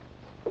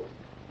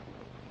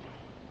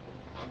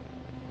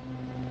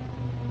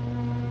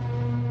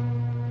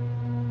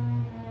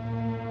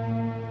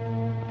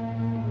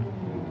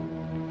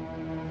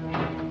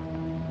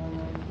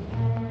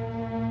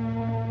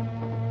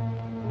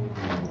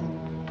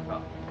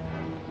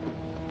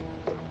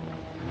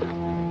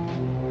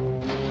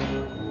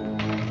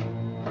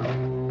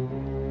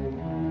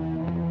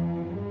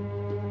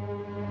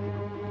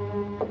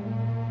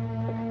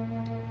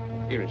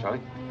 Evening,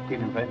 Charlie.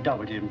 Evening, Fred.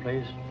 Double gin,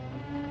 please.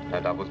 No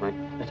doubles, mate.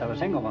 Let's have a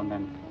single one,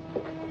 then.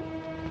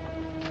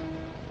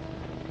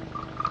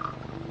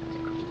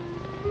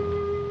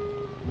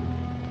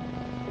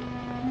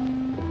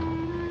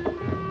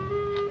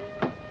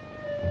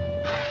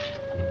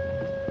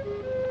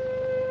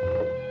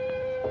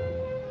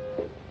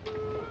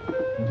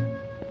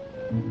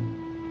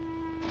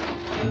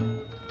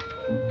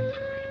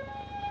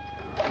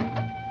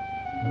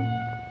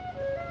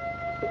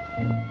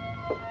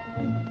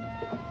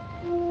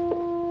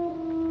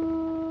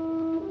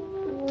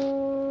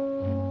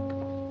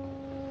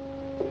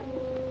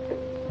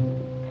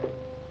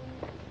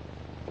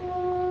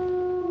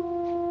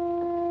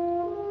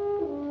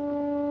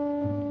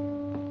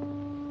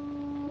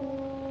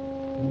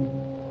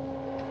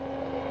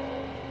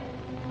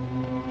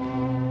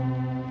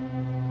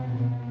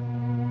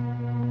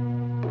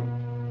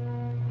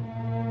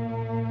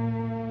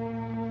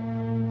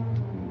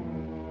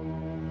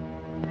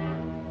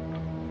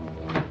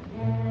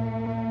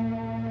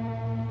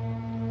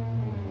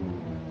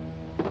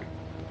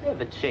 You're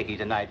a bit shaky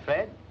tonight,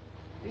 Fred.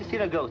 You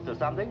seen a ghost or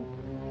something?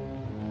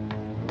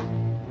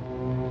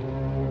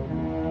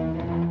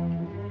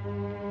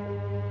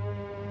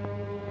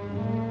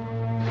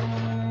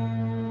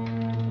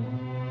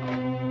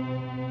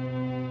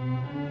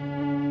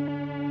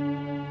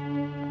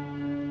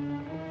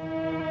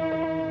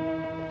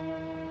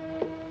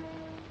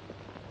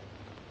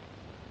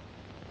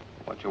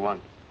 What you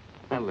want?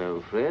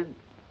 Hello, Fred.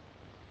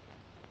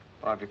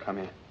 Why have you come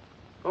here?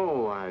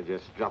 Oh, I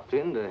just dropped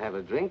in to have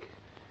a drink.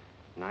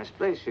 Nice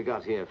place you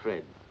got here,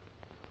 Fred.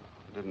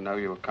 I didn't know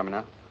you were coming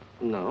out.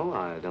 No,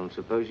 I don't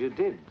suppose you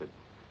did, but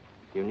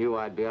you knew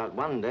I'd be out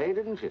one day,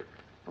 didn't you?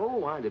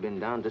 Oh, I'd have been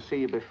down to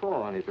see you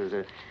before, and it was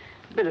a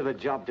bit of a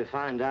job to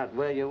find out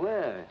where you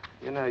were.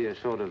 You know, you're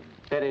sort of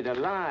buried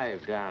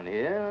alive down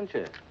here, aren't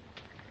you?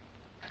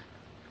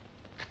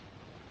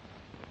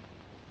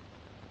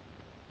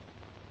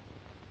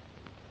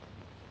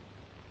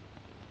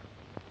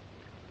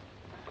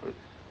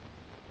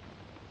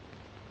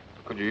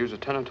 Could you use a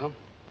tenner, Tom?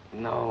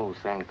 No,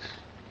 thanks.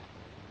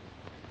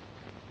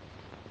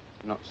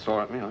 You're not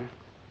sore at me, are you?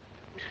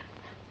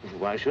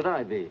 Why should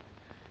I be?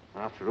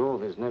 After all,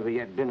 there's never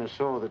yet been a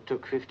sore that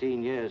took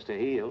 15 years to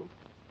heal.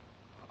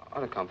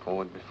 I'd have come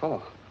forward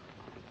before.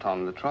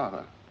 Time of the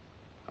trial.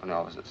 Only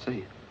I was at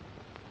sea.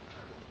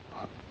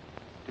 I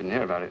didn't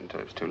hear about it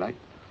until it was too late.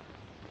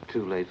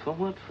 Too late for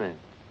what, Fred?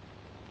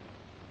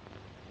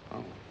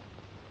 Oh,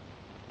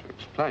 to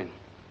explain.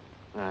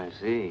 I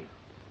see.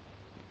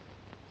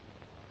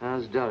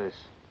 How's Doris?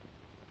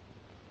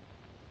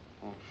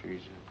 Oh,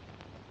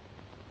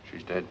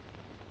 she's dead.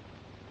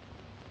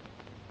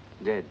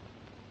 Dead?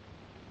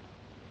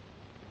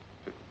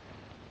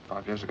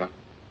 5 years ago.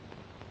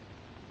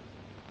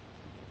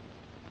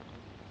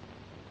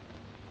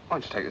 Why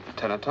don't you take the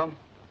tenner, Tom?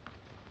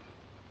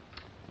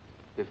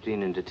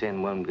 15 into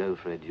 10 won't go,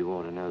 Fred. You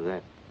ought to know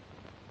that.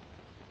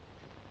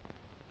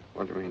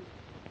 What do you mean?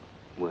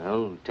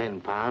 Well,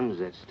 £10,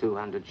 that's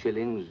 200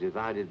 shillings,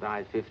 divided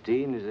by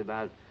 15 is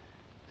about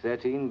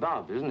 13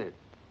 bob, isn't it?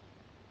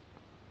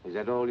 Is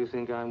that all you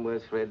think I'm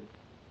worth, Fred?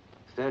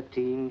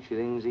 13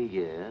 shillings a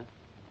year?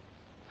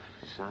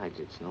 Besides,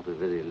 it's not a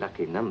very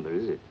lucky number,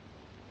 is it?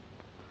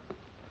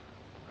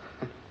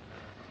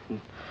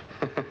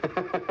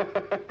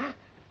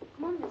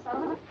 Morning, Miss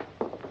Sullivan.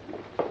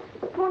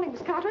 Morning,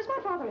 Miss Carter. Is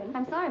my father in?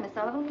 I'm sorry, Miss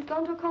Sullivan. He's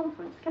gone to a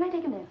conference. Can I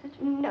take a message?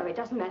 No, it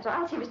doesn't matter.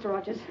 I'll see Mr.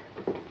 Rogers.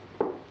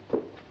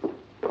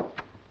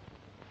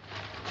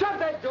 Shut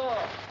that door!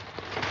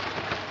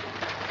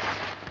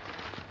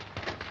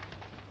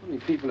 Only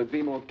people would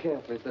be more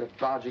careful instead of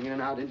barging in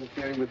and out,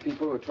 interfering with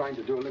people who are trying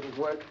to do a little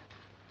work.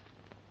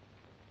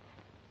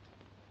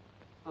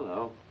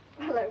 Hello.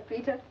 Hello,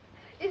 Peter.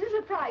 Is this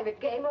a private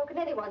game, or can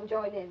anyone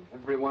join in?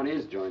 Everyone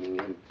is joining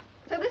in.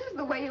 So this is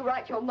the way you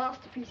write your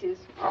masterpieces.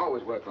 I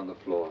always work on the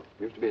floor.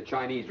 You have to be a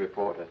Chinese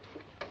reporter.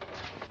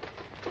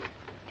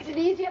 Is it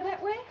easier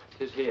that way?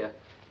 It is here.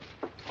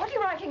 What are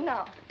you writing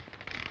now?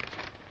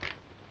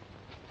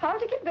 How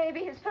to give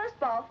baby his first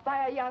bath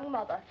by a young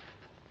mother.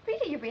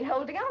 Peter, you've been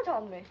holding out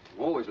on me.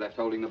 Always left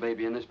holding the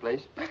baby in this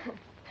place.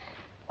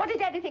 What did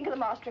Daddy think of the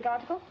Maastricht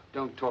article?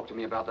 Don't talk to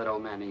me about that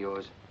old man of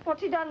yours.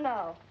 What's he done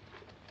now?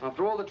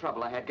 After all the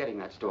trouble I had getting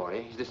that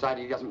story, he's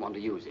decided he doesn't want to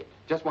use it.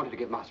 Just wanted to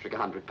give Maastricht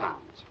 £100.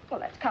 Well,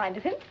 that's kind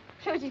of him.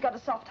 Shows he's got a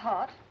soft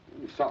heart.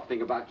 The soft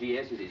thing about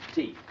GS is his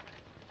teeth.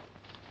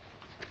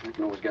 I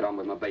can always get on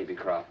with my baby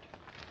craft.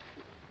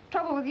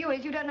 Trouble with you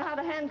is you don't know how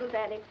to handle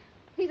Daddy.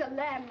 He's a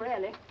lamb,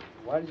 really.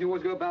 Why does he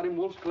always go about in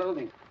wolf's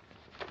clothing?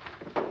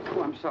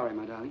 Oh, I'm sorry,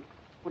 my darling.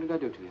 What did I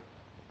do to you?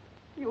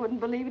 You wouldn't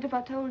believe it if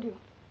I told you.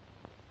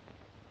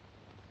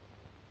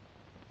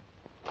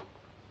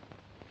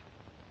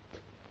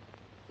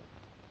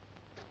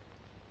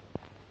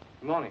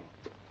 Good morning.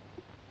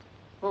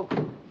 Oh,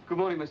 good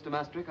morning, Mr.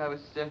 Maastricht. I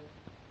was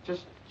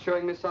just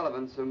showing Miss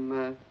Sullivan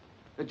some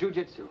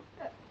jiu-jitsu.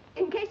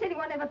 In case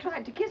anyone ever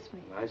tried to kiss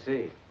me. I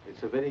see.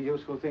 It's a very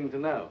useful thing to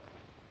know.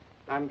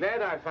 I'm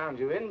glad I found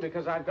you in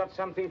because I've got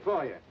something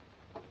for you.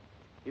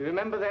 You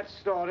remember that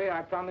story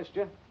I promised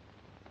you?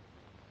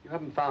 You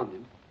haven't found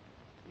him?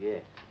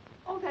 Yes.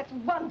 Oh, that's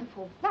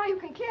wonderful. Now you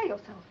can clear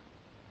yourself.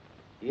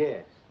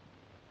 Yes.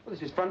 Well,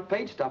 this is front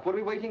page stuff. What are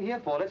we waiting here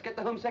for? Let's get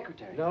the Home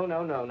Secretary. No.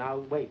 Now,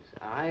 wait.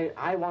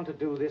 I want to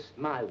do this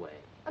my way.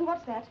 And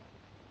what's that?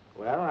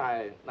 Well,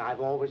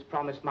 I've always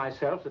promised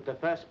myself that the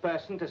first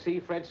person to see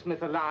Fred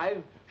Smith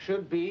alive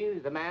should be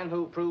the man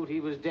who proved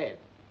he was dead.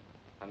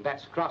 And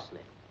that's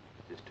Crossley.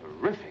 This is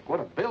terrific. What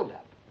a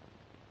build-up.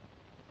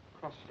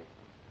 Crossley.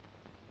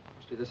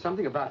 There's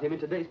something about him in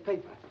today's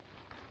paper.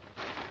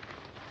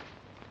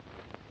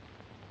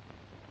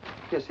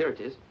 Yes, here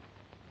it is.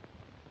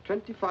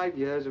 25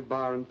 years of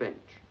bar and bench.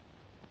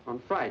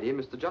 On Friday,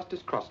 Mr.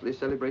 Justice Crossley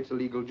celebrates a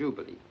legal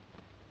jubilee.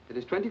 It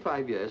is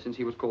 25 years since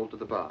he was called to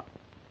the bar.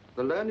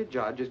 The learned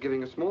judge is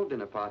giving a small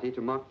dinner party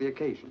to mark the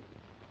occasion.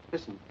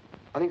 Listen,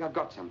 I think I've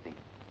got something.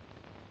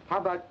 How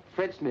about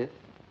Fred Smith,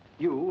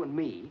 you and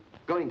me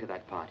going to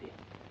that party?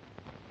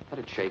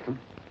 That'd shake him.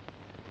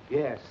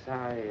 Yes,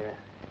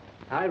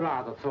 I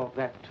rather thought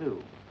that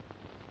too.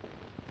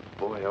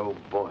 Boy, oh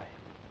boy.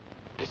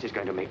 This is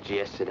going to make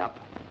GS sit up.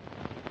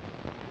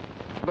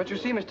 But you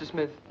see, Mr.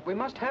 Smith, we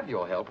must have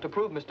your help to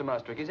prove Mr.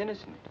 Maastricht is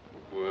innocent.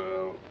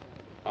 Well,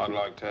 I'd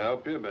like to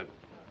help you, but...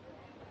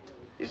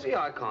 You see,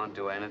 I can't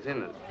do anything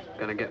that's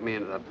going to get me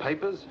into the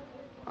papers.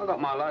 I've got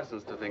my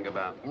license to think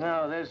about.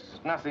 No, there's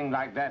nothing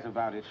like that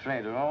about it,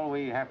 Fred. All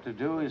we have to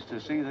do is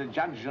to see the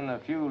judge and a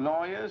few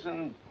lawyers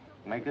and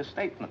make a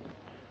statement.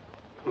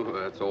 Well,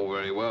 that's all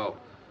very well.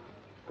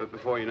 But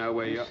before you know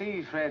where you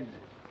see, Fred,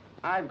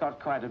 I've got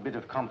quite a bit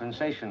of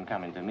compensation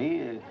coming to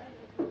me.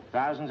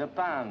 Thousands of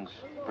pounds,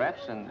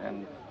 perhaps,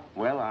 and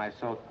well, I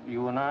thought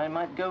you and I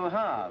might go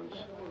halves.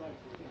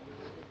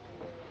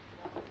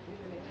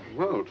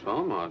 Well,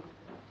 Tom,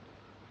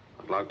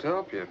 I'd like to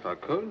help you if I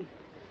could.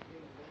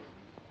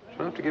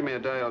 You'll have to give me a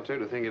day or two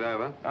to think it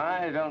over.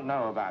 I don't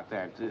know about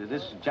that.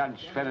 This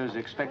judge fellow's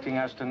expecting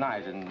us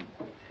tonight, and,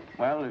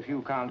 well, if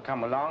you can't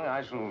come along,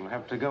 I shall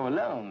have to go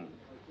alone.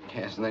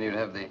 Yes, and then you'd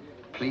have the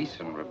police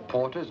and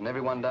reporters and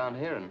everyone down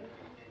here, and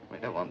we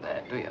don't want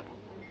that, do you?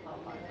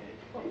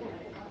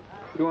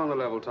 You on the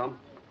level, Tom?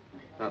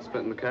 Not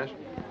splitting the cash?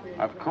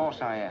 Of course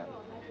I am.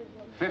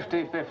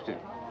 50-50.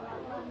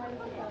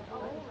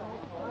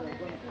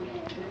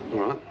 All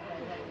right.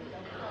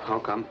 I'll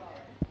come.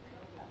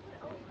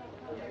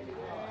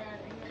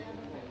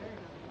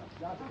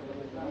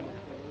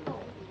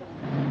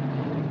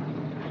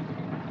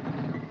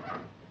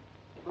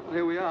 Well,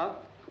 here we are.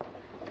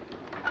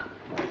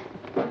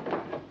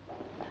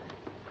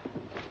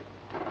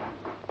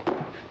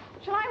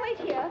 Shall I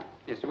wait here?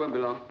 Yes, it won't be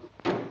long.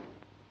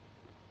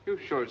 You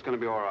sure it's going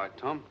to be all right,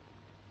 Tom?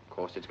 Of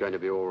course it's going to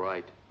be all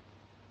right.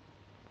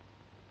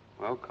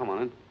 Well, come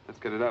on in. Let's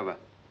get it over.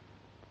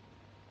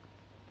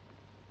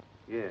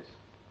 Yes,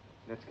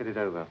 let's get it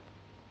over.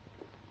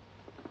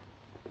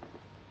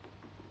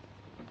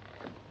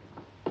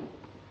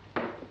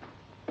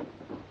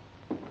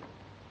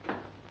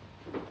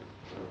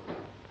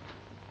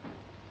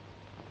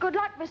 Good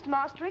luck, Mr.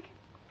 Maastricht.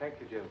 Thank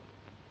you, Joe.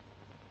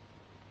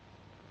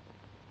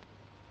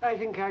 I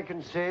think I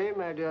can say,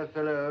 my dear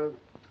fellow,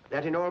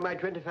 that in all my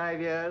 25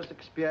 years'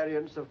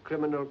 experience of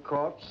criminal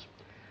courts,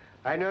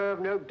 I know of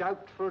no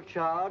doubtful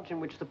charge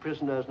in which the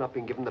prisoner has not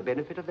been given the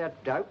benefit of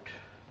that doubt.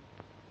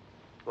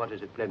 What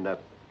is it, Blender?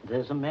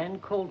 There's a man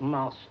called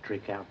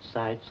Maastricht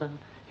outside, sir.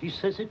 He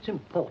says it's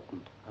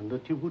important and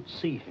that you would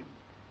see him.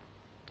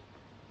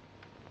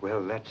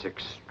 Well, that's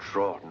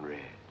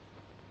extraordinary.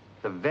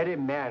 The very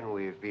man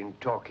we've been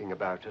talking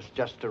about has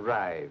just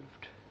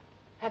arrived.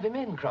 Have him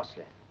in,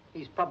 Crossley.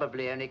 He's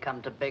probably only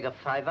come to beg a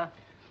favour.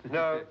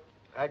 No,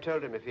 I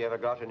told him if he ever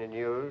got any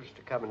news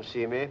to come and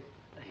see me.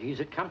 He's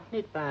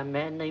accompanied by a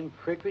man named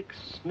Frederick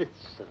Smith,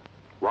 sir.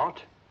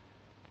 What?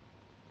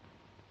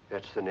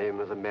 That's the name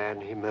of the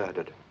man he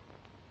murdered.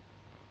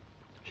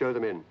 Show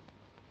them in.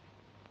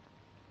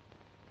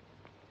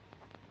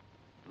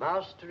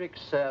 Maastricht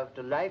served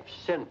a life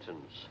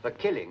sentence for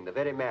killing the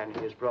very man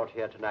he has brought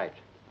here tonight.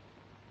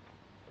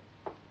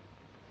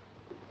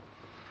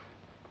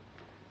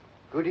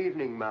 Good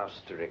evening,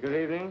 Maastricht.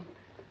 Good evening.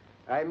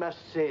 I must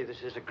say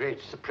this is a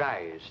great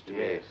surprise to me.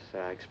 Yes,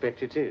 I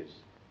expect it is.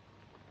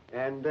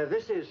 And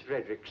this is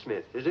Frederick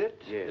Smith, is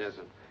it? Yes. Yes,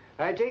 sir.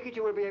 I take it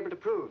you will be able to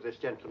prove this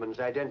gentleman's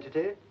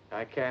identity?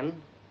 I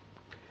can.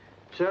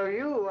 So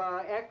you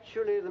are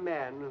actually the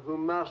man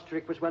whom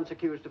Maastricht was once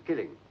accused of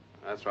killing?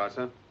 That's right,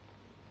 sir.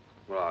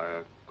 Well,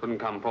 I couldn't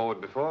come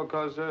forward before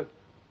because,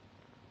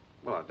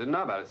 well, I didn't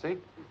know about it, see?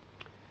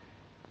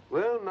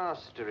 Well,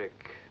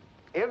 Maastricht,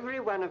 every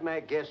one of my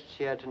guests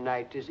here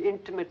tonight is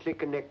intimately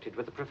connected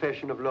with the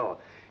profession of law.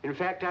 In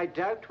fact, I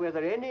doubt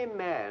whether any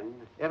man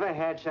ever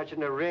had such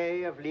an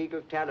array of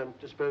legal talent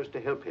disposed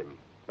to help him.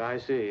 I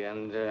see.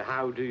 And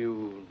how do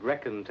you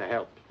reckon to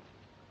help?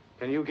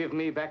 Can you give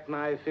me back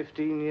my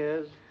 15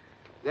 years?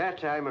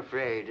 That, I'm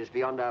afraid, is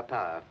beyond our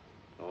power.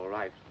 All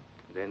right.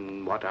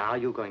 Then what are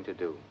you going to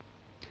do?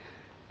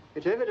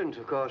 It's evident,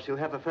 of course, you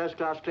have a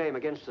first-class claim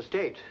against the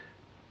state.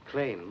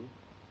 Claim?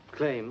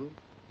 Claim?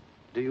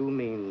 Do you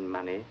mean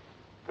money?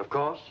 Of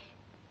course.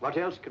 What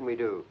else can we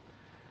do?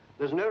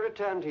 There's no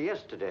return to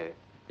yesterday.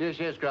 Yes,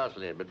 yes,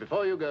 Crossley, but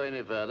before you go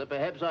any further,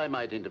 perhaps I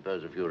might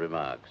interpose a few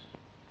remarks.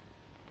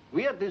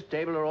 We at this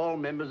table are all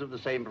members of the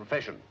same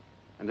profession,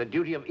 and the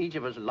duty of each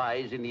of us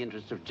lies in the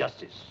interests of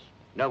justice.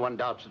 No one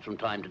doubts that from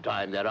time to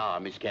time there are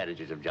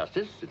miscarriages of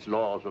justice. Its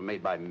laws were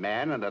made by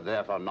man and are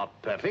therefore not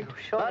perfect. Oh,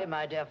 surely,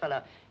 my dear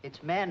fellow,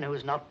 it's man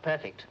who's not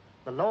perfect.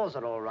 The laws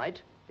are all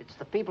right. It's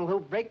the people who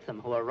break them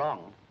who are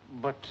wrong.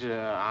 But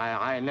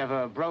I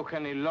never broke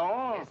any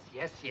law.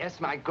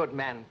 Yes, my good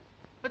man.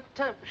 But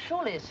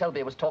surely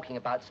Selby was talking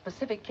about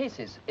specific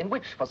cases in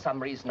which, for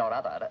some reason or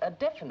other, a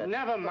definite...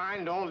 Never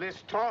mind all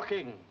this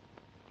talking.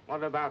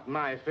 What about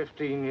my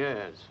 15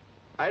 years?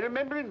 I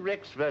remember in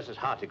Rex versus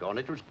Hartigon,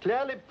 it was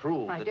clearly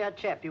proved My dear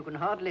chap, you can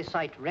hardly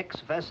cite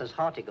Rex versus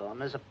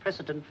Hartigon as a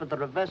precedent for the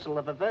reversal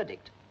of a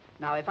verdict.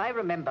 Now, if I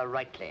remember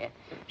rightly,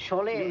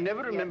 surely... You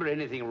never remember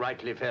anything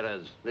rightly,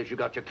 Ferrers, unless you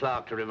got your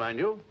clerk to remind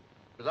you.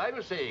 As I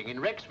was saying, in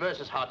Rex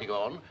versus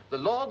Hartigon, the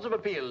Lords of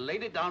Appeal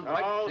laid it down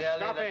quite clearly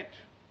stop that... it.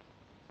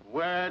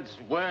 Words,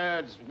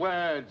 words,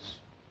 words.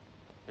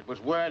 It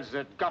was words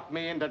that got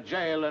me into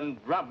jail and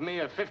robbed me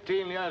of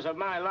 15 years of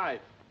my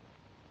life.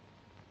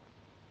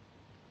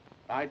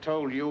 I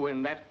told you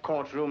in that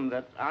courtroom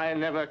that I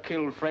never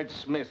killed Fred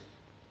Smith.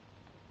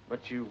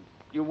 But you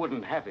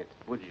wouldn't have it,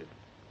 would you?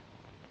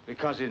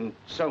 Because in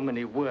so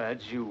many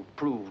words you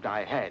proved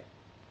I had.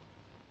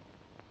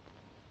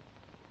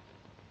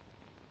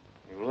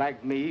 You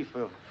lagged me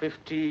for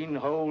 15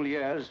 whole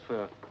years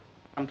for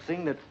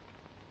something that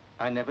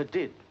I never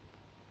did.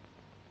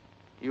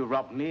 You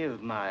robbed me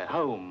of my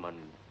home and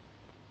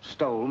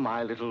stole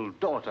my little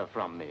daughter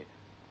from me.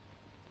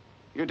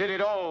 You did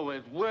it all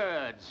with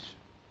words.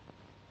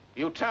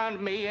 You turned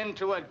me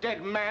into a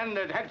dead man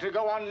that had to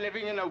go on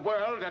living in a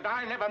world that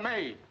I never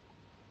made.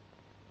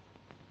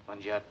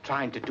 And you're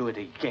trying to do it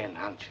again,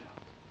 aren't you?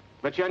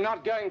 But you're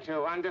not going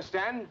to,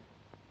 understand?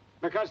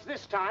 Because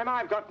this time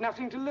I've got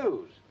nothing to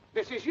lose.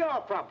 This is your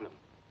problem.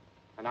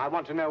 And I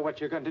want to know what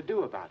you're going to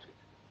do about it.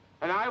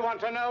 And I want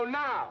to know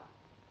now.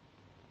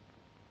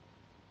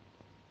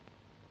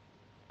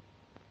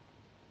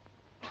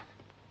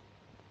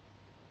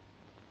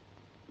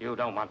 You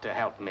don't want to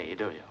help me,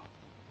 do you?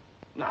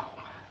 No.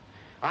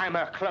 I'm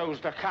a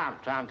closed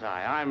account, aren't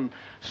I? I'm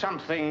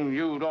something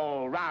you'd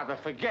all rather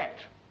forget.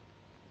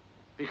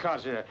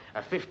 Because a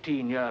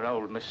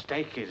 15-year-old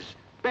mistake is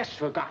best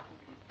forgotten,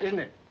 isn't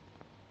it?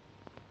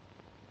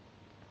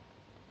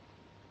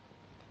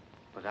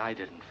 But I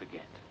didn't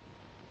forget.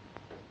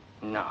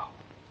 No.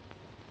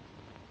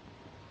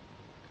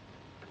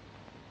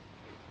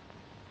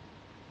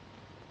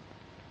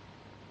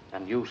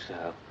 And you,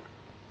 sir,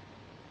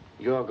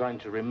 you're going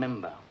to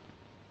remember,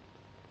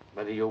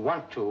 whether you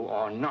want to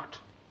or not.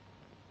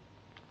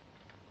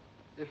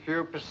 If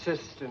you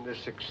persist in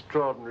this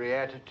extraordinary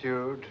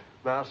attitude,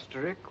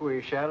 Maastricht,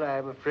 we shall, I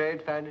am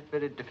afraid, find it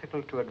very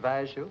difficult to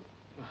advise you.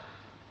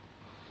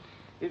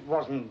 It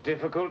wasn't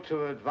difficult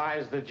to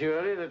advise the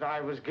jury that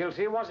I was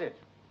guilty, was it?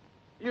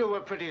 You were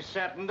pretty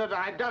certain that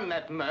I'd done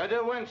that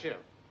murder, weren't you?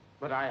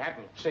 But I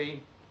hadn't,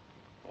 see?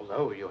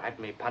 Although you had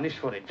me punished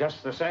for it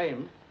just the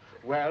same.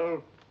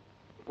 Well,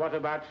 what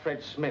about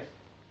Fred Smith?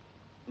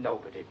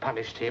 Nobody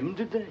punished him,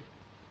 did they?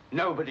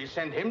 Nobody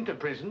sent him to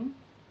prison.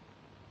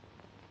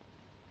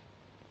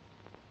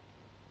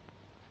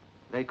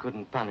 They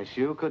couldn't punish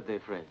you, could they,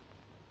 Fred?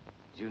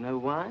 Do you know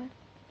why?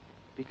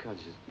 Because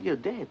you're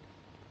dead.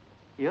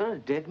 You're a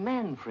dead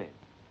man, Fred.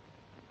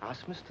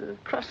 Ask Mr.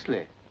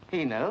 Crossley.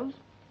 He knows.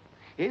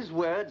 His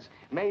words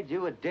made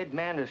you a dead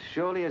man as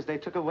surely as they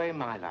took away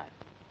my life.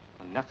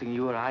 And nothing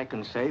you or I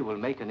can say will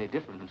make any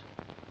difference,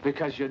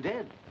 because you're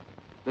dead.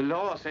 The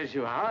law says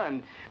you are,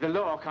 and the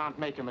law can't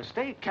make a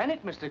mistake, can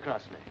it, Mr.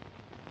 Crossley?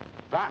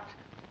 But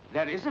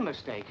there is a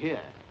mistake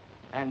here,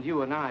 and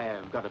you and I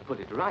have got to put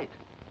it right.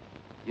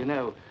 You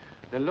know,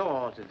 the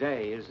law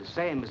today is the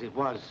same as it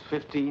was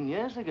 15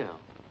 years ago,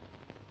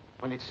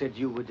 when it said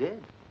you were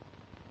dead.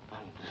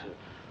 And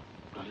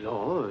the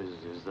law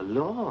is the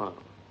law.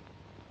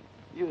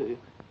 You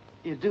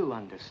do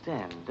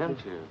understand,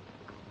 don't you?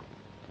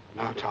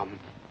 No, Tom.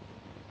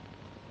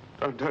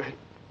 Don't do it.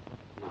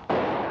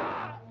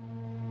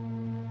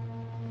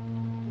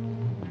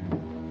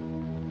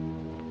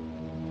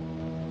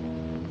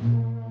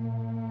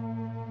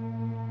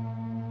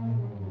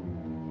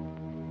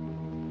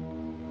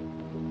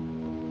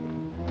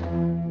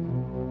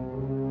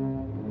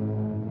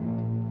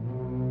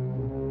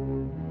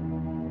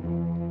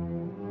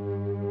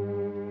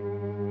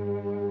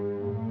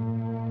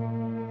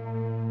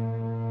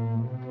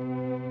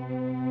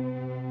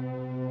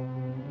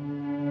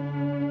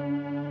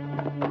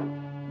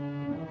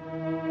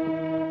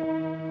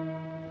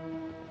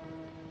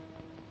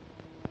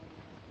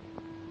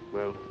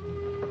 Well,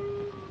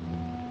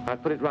 I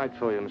put it right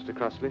for you, Mr.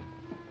 Crossley.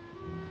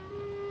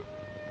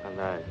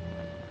 And I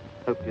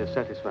hope you're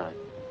satisfied.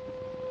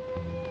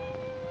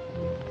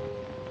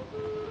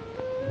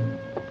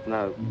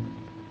 Now,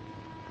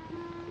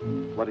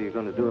 what are you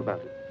going to do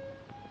about it?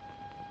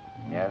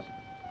 Yes?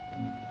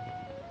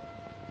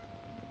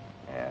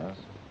 Yes?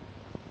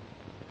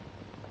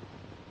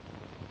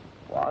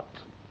 What?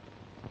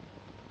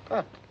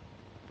 But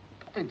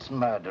it's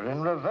murder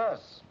in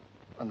reverse,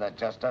 and that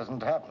just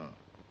doesn't happen.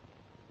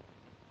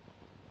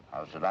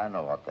 How should I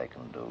know what they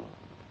can do?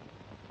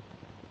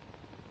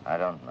 I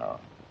don't know.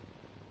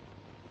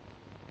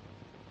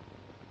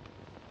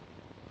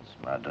 This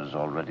murder's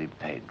already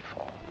paid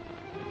for.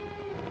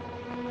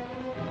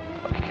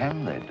 What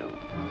can they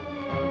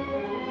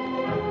do?